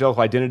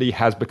evangelical identity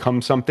has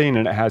become something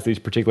and it has these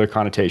particular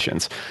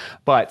connotations.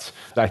 But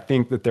I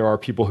think that there are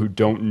people who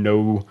don't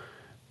know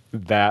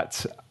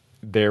that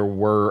there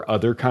were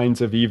other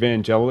kinds of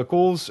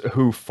evangelicals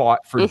who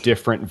fought for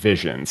different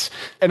visions.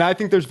 And I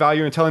think there's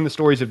value in telling the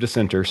stories of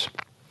dissenters.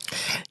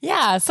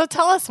 Yeah, so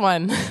tell us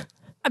one.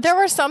 There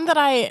were some that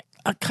I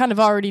kind of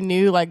already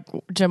knew, like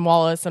Jim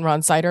Wallace and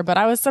Ron Sider, but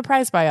I was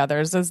surprised by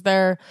others. Is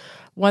there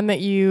one that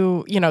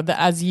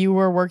as you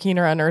were working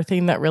or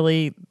unearthing, that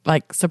really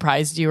like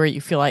surprised you, or you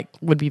feel like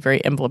would be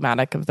very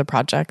emblematic of the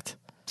project?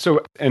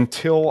 So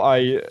until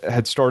I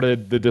had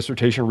started the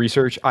dissertation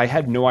research, I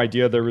had no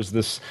idea there was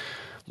this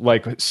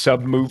like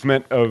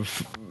sub-movement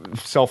of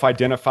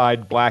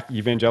self-identified Black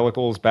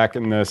evangelicals back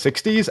in the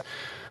 60s.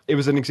 It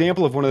was an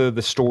example of one of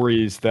the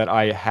stories that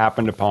I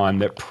happened upon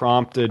that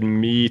prompted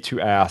me to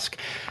ask,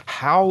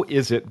 how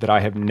is it that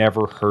I have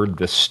never heard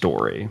this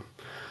story?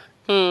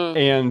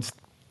 And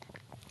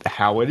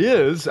how it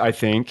is, I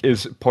think,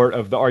 is part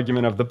of the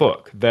argument of the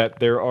book, that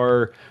there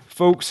are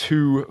folks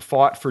who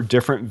fought for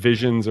different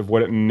visions of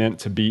what it meant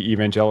to be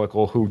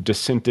evangelical, who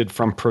dissented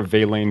from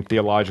prevailing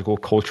theological,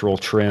 cultural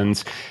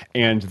trends,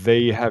 and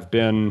they have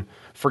been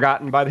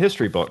forgotten by the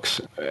history books.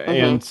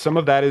 And some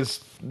of that is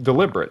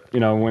deliberate. You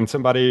know, when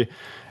somebody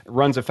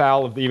runs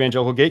afoul of the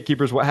evangelical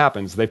gatekeepers, what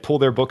happens? They pull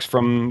their books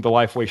from the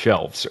Lifeway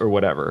shelves or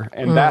whatever.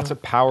 And that's a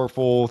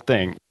powerful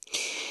thing.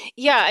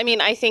 Yeah, I mean,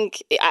 I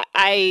think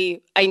I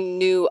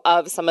knew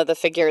of some of the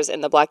figures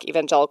in the Black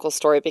evangelical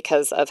story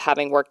because of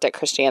having worked at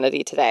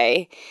Christianity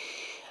Today.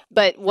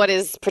 But what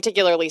is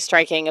particularly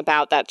striking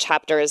about that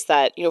chapter is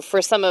that, you know,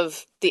 for some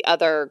of the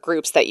other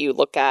groups that you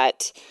look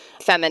at,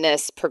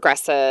 feminists,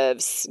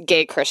 progressives,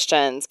 gay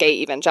Christians, gay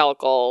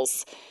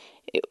evangelicals,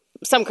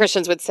 some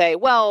Christians would say,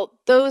 well,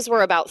 those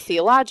were about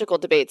theological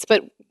debates.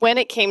 But when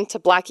it came to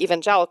Black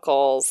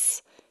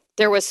evangelicals,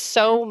 there was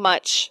so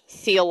much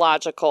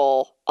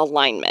theological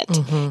alignment.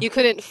 You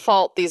couldn't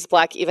fault these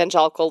Black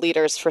evangelical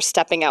leaders for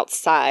stepping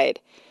outside.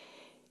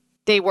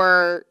 They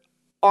were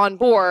on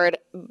board.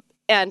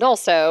 And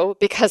also,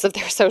 because of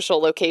their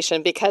social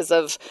location, because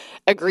of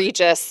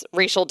egregious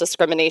racial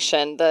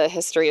discrimination, the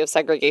history of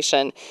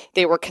segregation,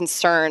 they were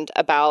concerned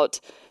about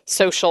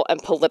social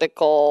and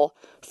political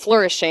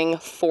flourishing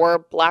for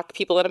Black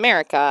people in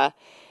America.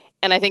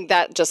 And I think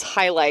that just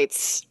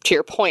highlights, to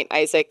your point,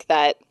 Isaac,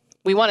 that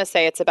we want to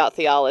say it's about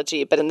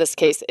theology, but in this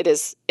case, it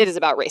is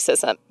about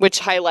racism, which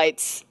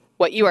highlights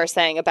what you are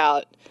saying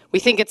about, we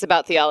think it's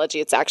about theology,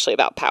 it's actually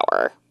about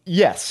power.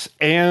 Yes,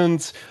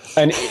 and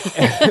I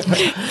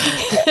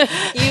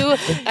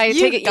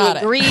take it you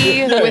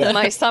agree with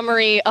my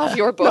summary of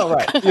your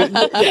book. No,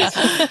 right.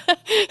 Yes,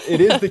 it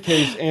is the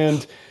case.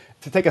 And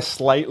to take a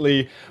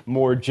slightly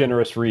more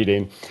generous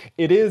reading,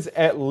 it is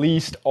at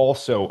least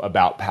also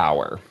about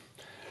power,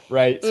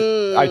 right?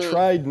 I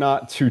tried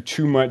not to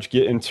too much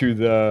get into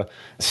the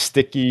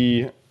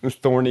sticky,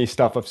 thorny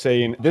stuff of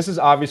saying, this is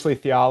obviously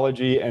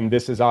theology and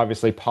this is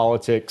obviously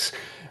politics,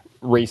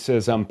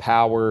 racism,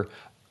 power.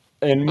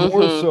 And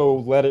more so,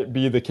 let it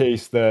be the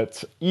case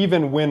that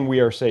even when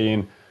we are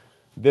saying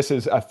this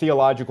is a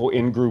theological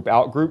in-group,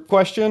 out-group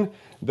question,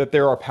 that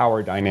there are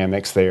power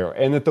dynamics there,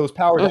 and that those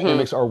power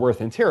dynamics are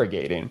worth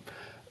interrogating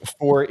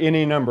for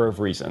any number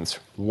of reasons.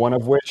 One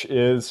of which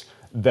is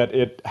that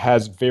it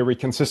has very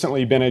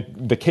consistently been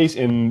the case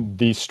in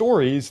these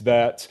stories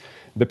that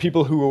the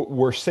people who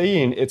were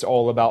saying it's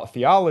all about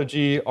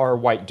theology are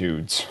white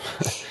dudes.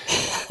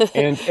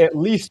 And at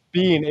least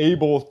being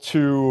able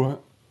to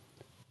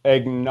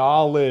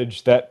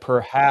acknowledge that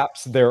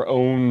perhaps their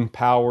own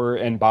power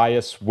and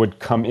bias would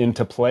come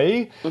into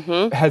play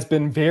has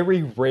been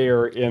very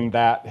rare in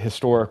that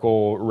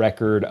historical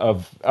record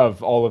of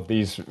all of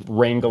these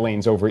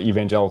wranglings over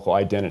evangelical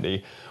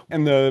identity.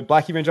 In the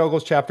Black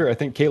Evangelicals chapter, I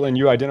think, Caitlin,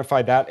 you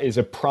identified that as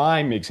a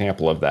prime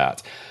example of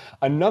that.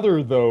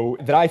 Another, though,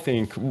 that I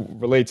think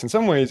relates in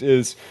some ways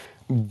is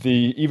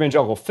the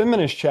evangelical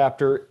feminist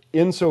chapter,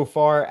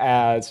 insofar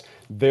as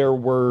there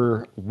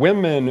were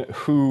women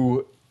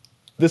who,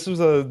 this was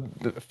a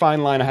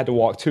fine line I had to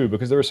walk too,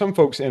 because there were some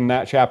folks in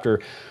that chapter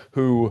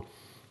who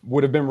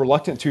would have been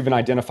reluctant to even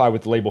identify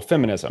with the label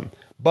feminism.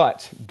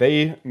 But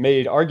they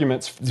made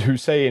arguments who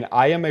saying,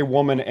 I am a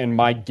woman and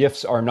my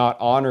gifts are not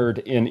honored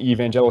in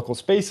evangelical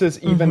spaces,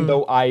 even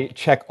though I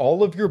check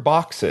all of your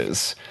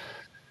boxes.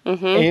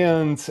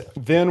 And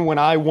then when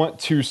I want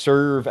to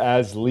serve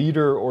as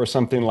leader or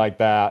something like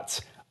that,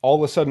 all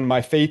of a sudden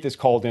my faith is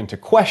called into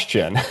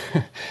question.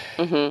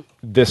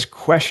 This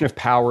question of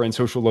power and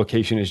social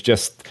location is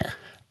just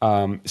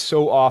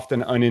so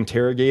often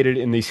uninterrogated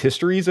in these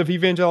histories of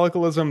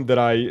evangelicalism that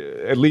I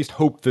at least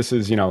hope this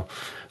is,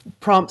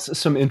 prompts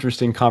some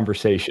interesting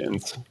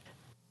conversations.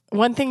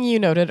 One thing you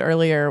noted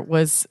earlier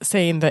was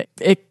saying that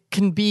it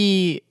can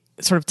be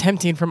sort of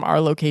tempting from our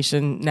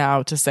location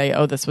now to say,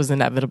 oh, this was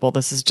inevitable.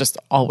 This is just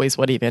always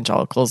what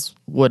evangelicals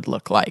would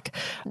look like.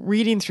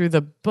 Reading through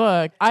the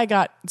book, I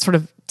got sort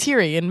of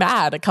teary and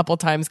mad a couple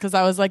times because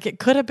I was like, it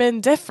could have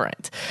been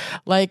different.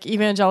 Like,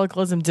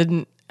 evangelicalism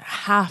didn't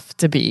have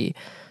to be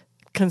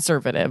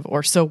conservative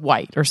or so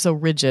white or so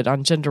rigid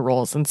on gender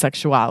roles and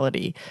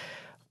sexuality.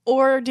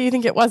 Or do you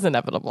think it was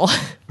inevitable?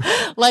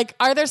 Like,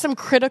 are there some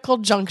critical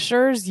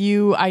junctures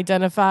you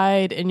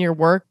identified in your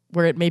work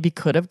where it maybe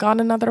could have gone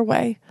another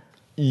way?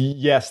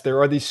 Yes, there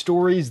are these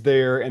stories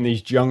there and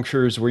these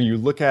junctures where you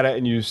look at it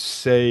and you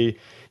say,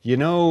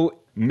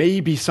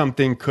 maybe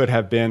something could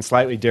have been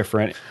slightly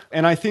different.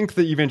 And I think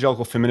the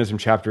evangelical feminism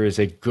chapter is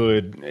a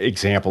good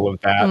example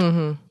of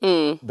that.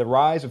 The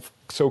rise of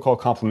so-called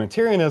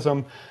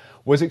complementarianism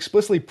was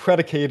explicitly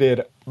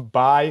predicated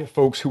by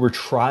folks who were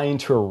trying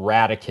to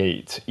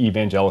eradicate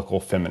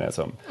evangelical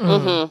feminism.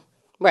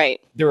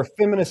 Right. There are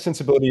feminist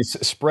sensibilities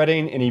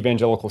spreading in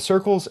evangelical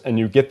circles, and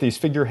you get these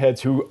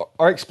figureheads who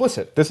are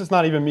explicit. This is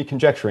not even me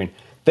conjecturing.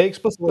 They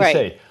explicitly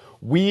say,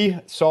 we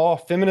saw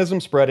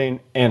feminism spreading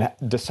and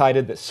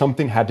decided that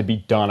something had to be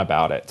done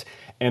about it.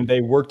 And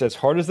they worked as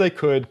hard as they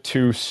could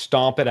to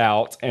stomp it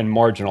out and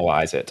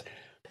marginalize it.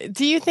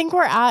 Do you think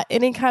we're at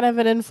any kind of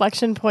an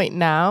inflection point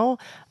now?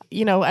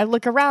 I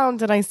look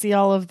around and I see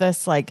all of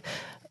this, like,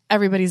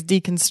 everybody's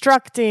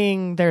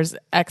deconstructing. There's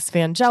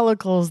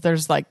ex-evangelicals.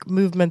 There's like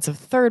movements of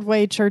third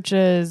way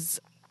churches,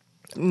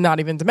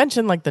 not even to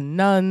mention like the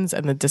nuns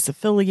and the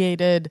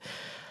disaffiliated.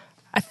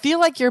 I feel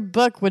like your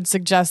book would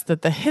suggest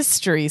that the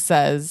history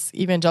says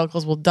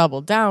evangelicals will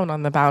double down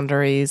on the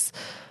boundaries,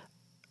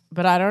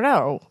 but I don't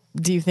know.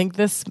 Do you think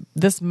this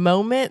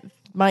moment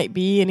might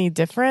be any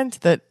different,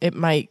 that it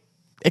might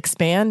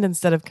expand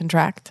instead of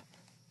contract?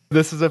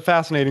 This is a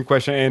fascinating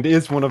question, and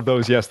is one of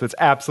those, yes, that's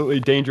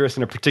absolutely dangerous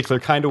in a particular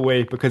kind of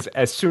way, because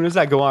as soon as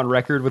I go on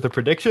record with a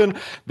prediction,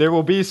 there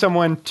will be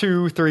someone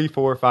 2, 3,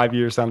 4, 5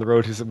 years down the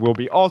road who will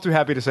be all too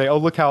happy to say, oh,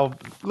 look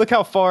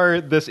how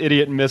far this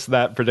idiot missed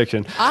that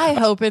prediction. I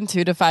hope in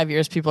 2 to 5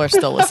 years people are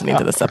still listening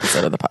to this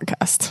episode of the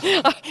podcast.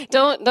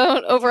 Don't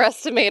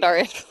overestimate our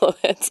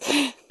influence.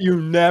 You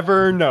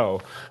never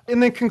know. In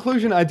the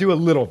conclusion, I do a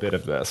little bit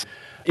of this.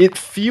 It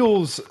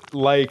feels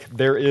like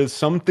there is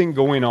something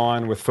going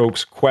on with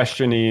folks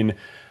questioning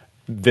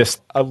this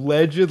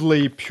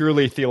allegedly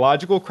purely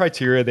theological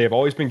criteria they have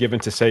always been given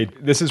to say,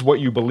 this is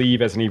what you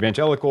believe as an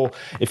evangelical.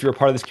 If you're a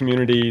part of this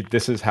community,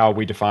 this is how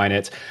we define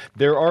it.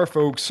 There are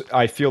folks,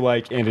 I feel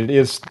like, and it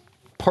is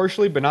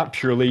partially but not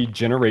purely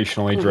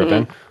generationally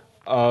driven,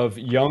 of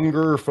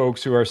younger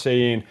folks who are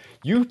saying,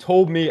 you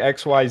told me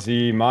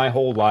XYZ my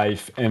whole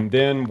life, and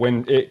then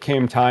when it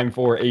came time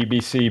for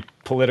ABC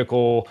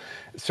political,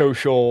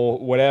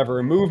 social,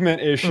 whatever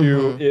movement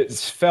issue,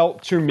 it's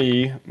felt to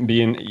me,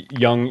 being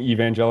young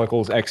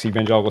evangelicals,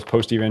 ex-evangelicals,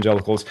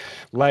 post-evangelicals,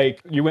 like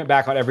you went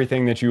back on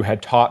everything that you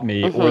had taught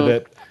me, or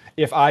that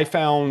if I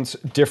found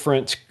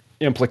different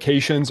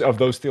implications of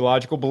those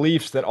theological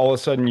beliefs, that all of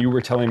a sudden you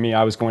were telling me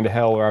I was going to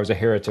hell or I was a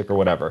heretic or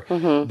whatever.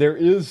 There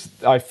is,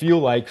 I feel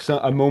like,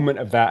 a moment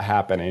of that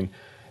happening.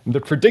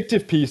 The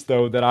predictive piece,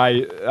 though, that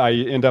I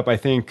end up, I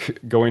think,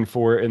 going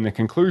for in the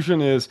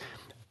conclusion is,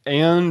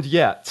 and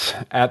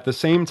yet, at the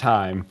same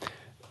time,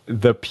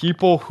 the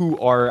people who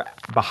are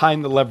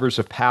behind the levers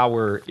of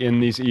power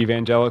in these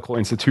evangelical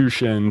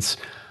institutions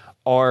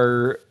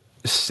are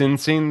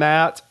sensing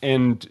that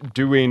and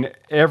doing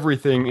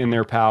everything in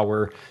their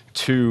power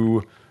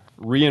to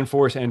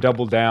reinforce and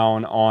double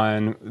down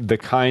on the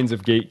kinds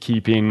of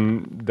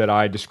gatekeeping that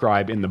I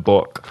describe in the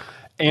book,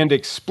 and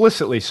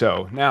explicitly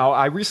so. Now,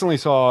 I recently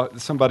saw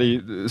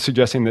somebody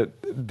suggesting that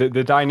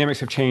the dynamics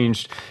have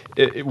changed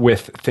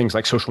with things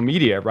like social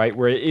media, right?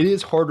 Where it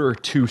is harder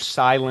to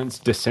silence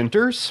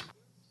dissenters.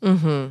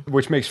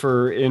 Which makes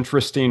for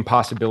interesting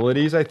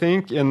possibilities, I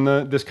think, in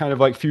this kind of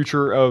like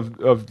future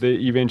of the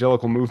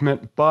evangelical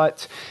movement.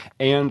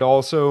 And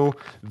also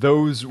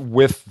those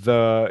with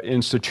the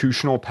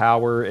institutional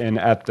power and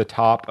at the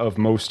top of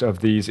most of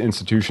these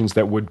institutions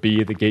that would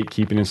be the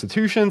gatekeeping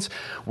institutions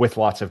with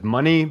lots of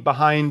money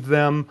behind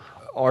them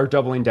are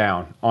doubling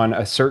down on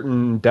a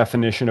certain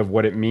definition of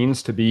what it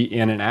means to be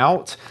in and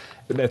out.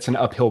 That's an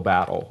uphill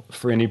battle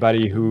for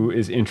anybody who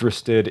is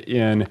interested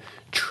in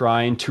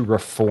trying to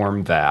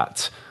reform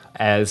that,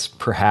 as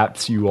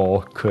perhaps you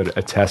all could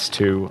attest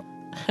to.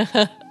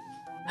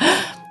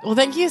 Well,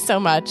 thank you so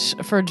much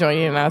for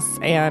joining us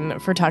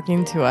and for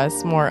talking to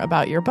us more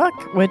about your book,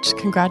 which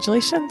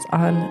congratulations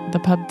on the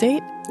pub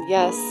date.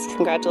 Yes,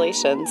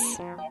 congratulations.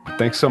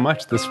 Thanks so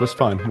much. This was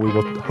fun. We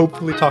will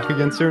hopefully talk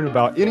again soon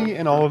about any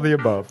and all of the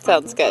above.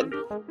 Sounds good.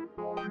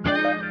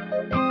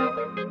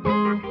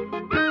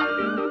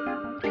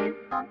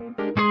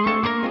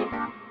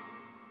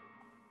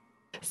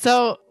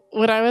 So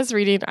when I was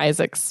reading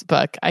Isaac's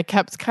book, I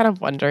kept kind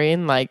of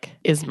wondering, like,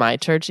 is my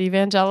church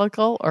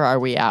evangelical or are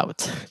we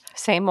out?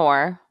 Say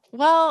more.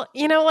 Well,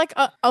 you know, like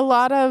a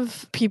lot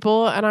of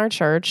people in our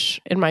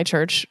church, in my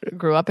church,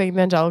 grew up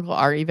evangelical,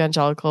 are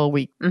evangelical.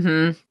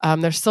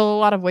 There's still a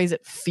lot of ways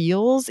it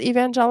feels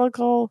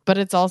evangelical, but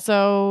it's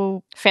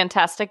also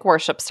fantastic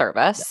worship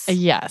service.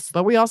 Yes,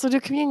 but we also do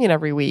communion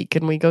every week,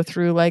 and we go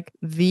through like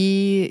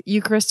the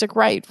Eucharistic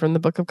rite from the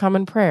Book of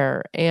Common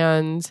Prayer.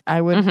 And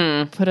I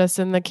would put us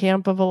in the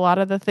camp of a lot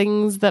of the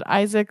things that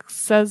Isaac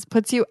says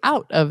puts you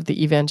out of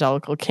the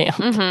evangelical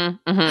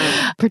camp,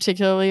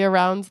 particularly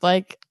around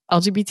like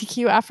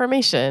LGBTQ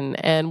affirmation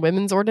and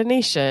women's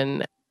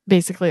ordination,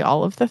 basically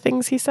all of the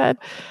things he said.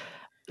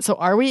 So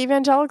are we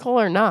evangelical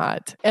or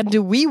not? And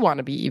do we want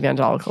to be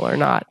evangelical or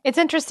not? It's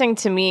interesting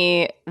to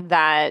me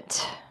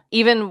that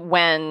even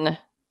when,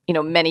 you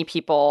know, many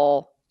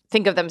people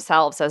think of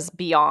themselves as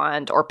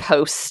beyond or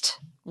post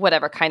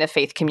whatever kind of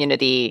faith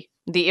community,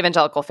 the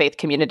evangelical faith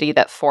community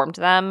that formed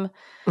them,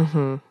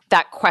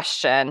 that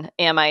question,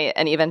 am I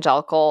an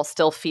evangelical,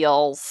 still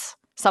feels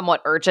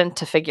somewhat urgent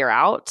to figure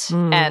out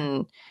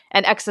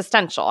and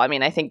existential. I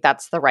mean, I think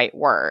that's the right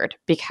word,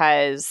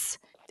 because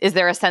is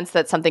there a sense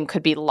that something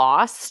could be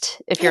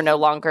lost if you're no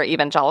longer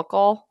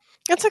evangelical?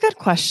 That's a good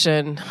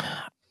question.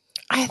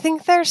 I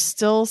think there's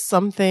still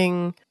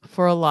something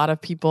for a lot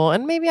of people,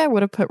 and maybe I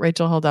would have put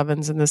Rachel Held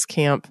Evans in this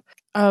camp,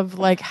 of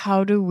like,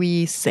 how do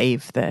we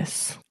save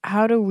this?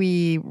 How do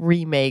we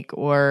remake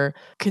or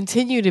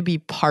continue to be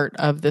part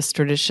of this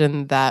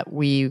tradition that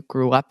we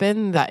grew up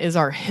in, that is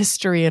our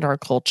history and our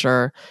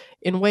culture,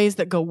 in ways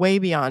that go way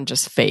beyond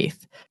just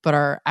faith, but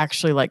are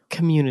actually like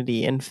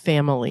community and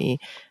family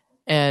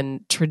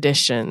and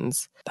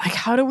traditions? Like,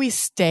 how do we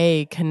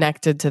stay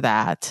connected to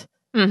that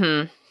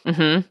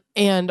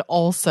and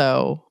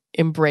also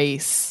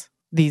embrace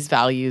these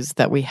values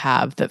that we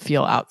have that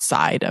feel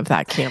outside of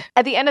that camp?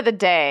 At the end of the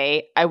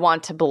day, I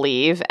want to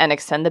believe and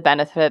extend the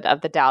benefit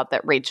of the doubt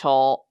that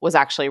Rachel was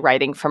actually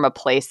writing from a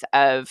place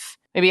of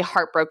maybe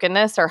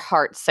heartbrokenness or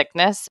heart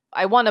sickness.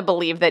 I want to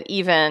believe that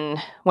even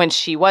when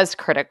she was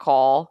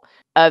critical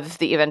of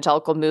the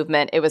evangelical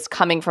movement, it was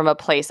coming from a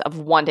place of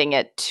wanting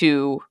it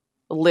to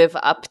live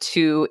up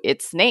to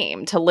its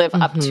name, to live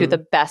up to the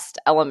best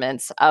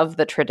elements of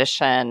the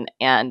tradition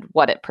and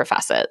what it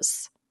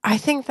professes. I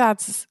think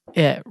that's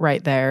it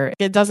right there.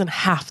 It doesn't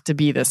have to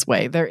be this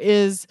way. There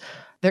is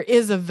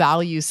a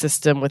value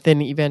system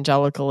within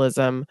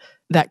evangelicalism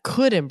that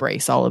could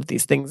embrace all of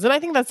these things. And I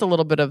think that's a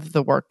little bit of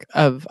the work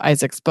of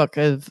Isaac's book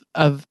of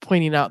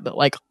pointing out that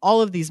like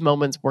all of these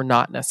moments were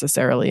not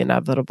necessarily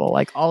inevitable.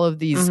 Like all of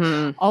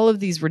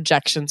these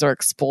rejections or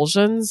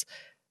expulsions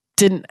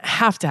didn't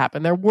have to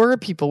happen. There were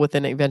people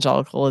within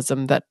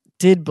evangelicalism that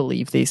did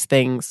believe these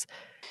things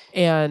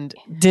and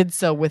did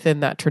so within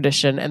that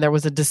tradition. And there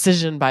was a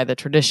decision by the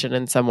tradition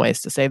in some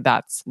ways to say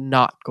that's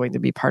not going to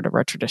be part of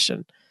our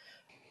tradition.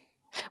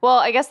 Well,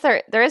 I guess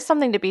there is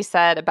something to be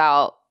said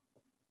about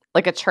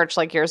like a church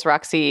like yours,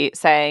 Roxy,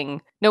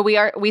 saying, no,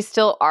 we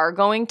still are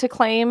going to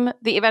claim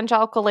the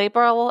evangelical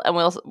label, and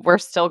we're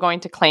still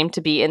going to claim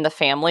to be in the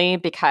family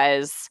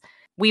because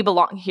we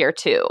belong here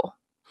too.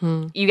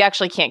 You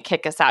actually can't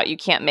kick us out. You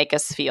can't make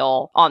us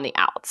feel on the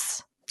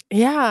outs.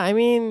 Yeah, I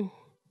mean,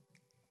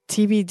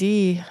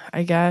 TBD,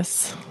 I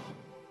guess.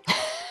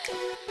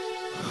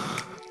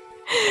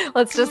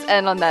 Let's just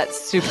end on that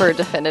super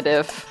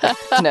definitive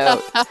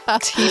note.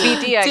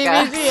 TBD, I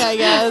guess. TBD, I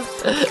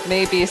guess.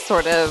 Maybe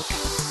sort of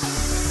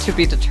to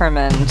be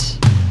determined.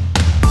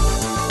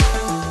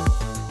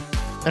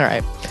 All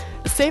right.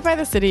 Saved by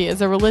the City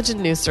is a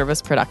religion news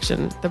service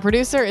production. The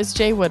producer is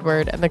Jay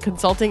Woodward, and the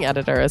consulting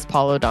editor is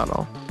Paul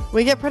O'Donnell.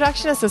 We get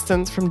production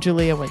assistance from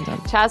Julia Wyndham.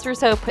 Chaz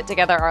Rousseau put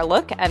together our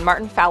look, and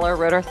Martin Fowler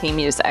wrote our theme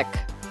music.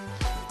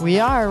 We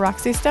are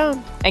Roxy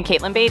Stone. And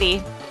Caitlin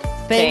Beatty.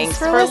 Thanks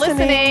for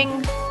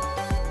listening.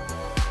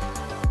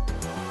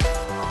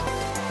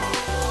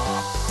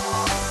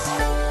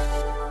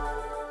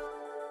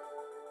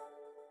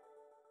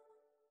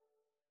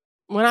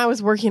 When I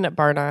was working at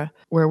Barna,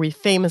 where we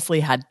famously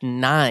had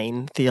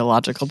 9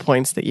 theological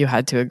points that you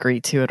had to agree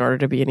to in order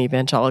to be an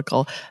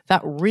evangelical,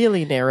 that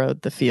really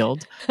narrowed the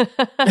field.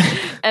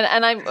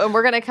 and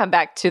we're going to come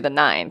back to the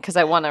 9 because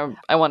I want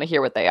to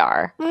hear what they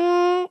are.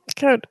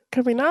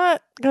 Could we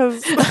not?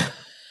 Because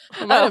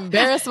I might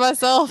embarrass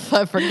myself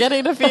by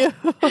forgetting a few.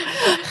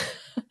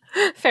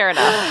 Fair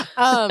enough.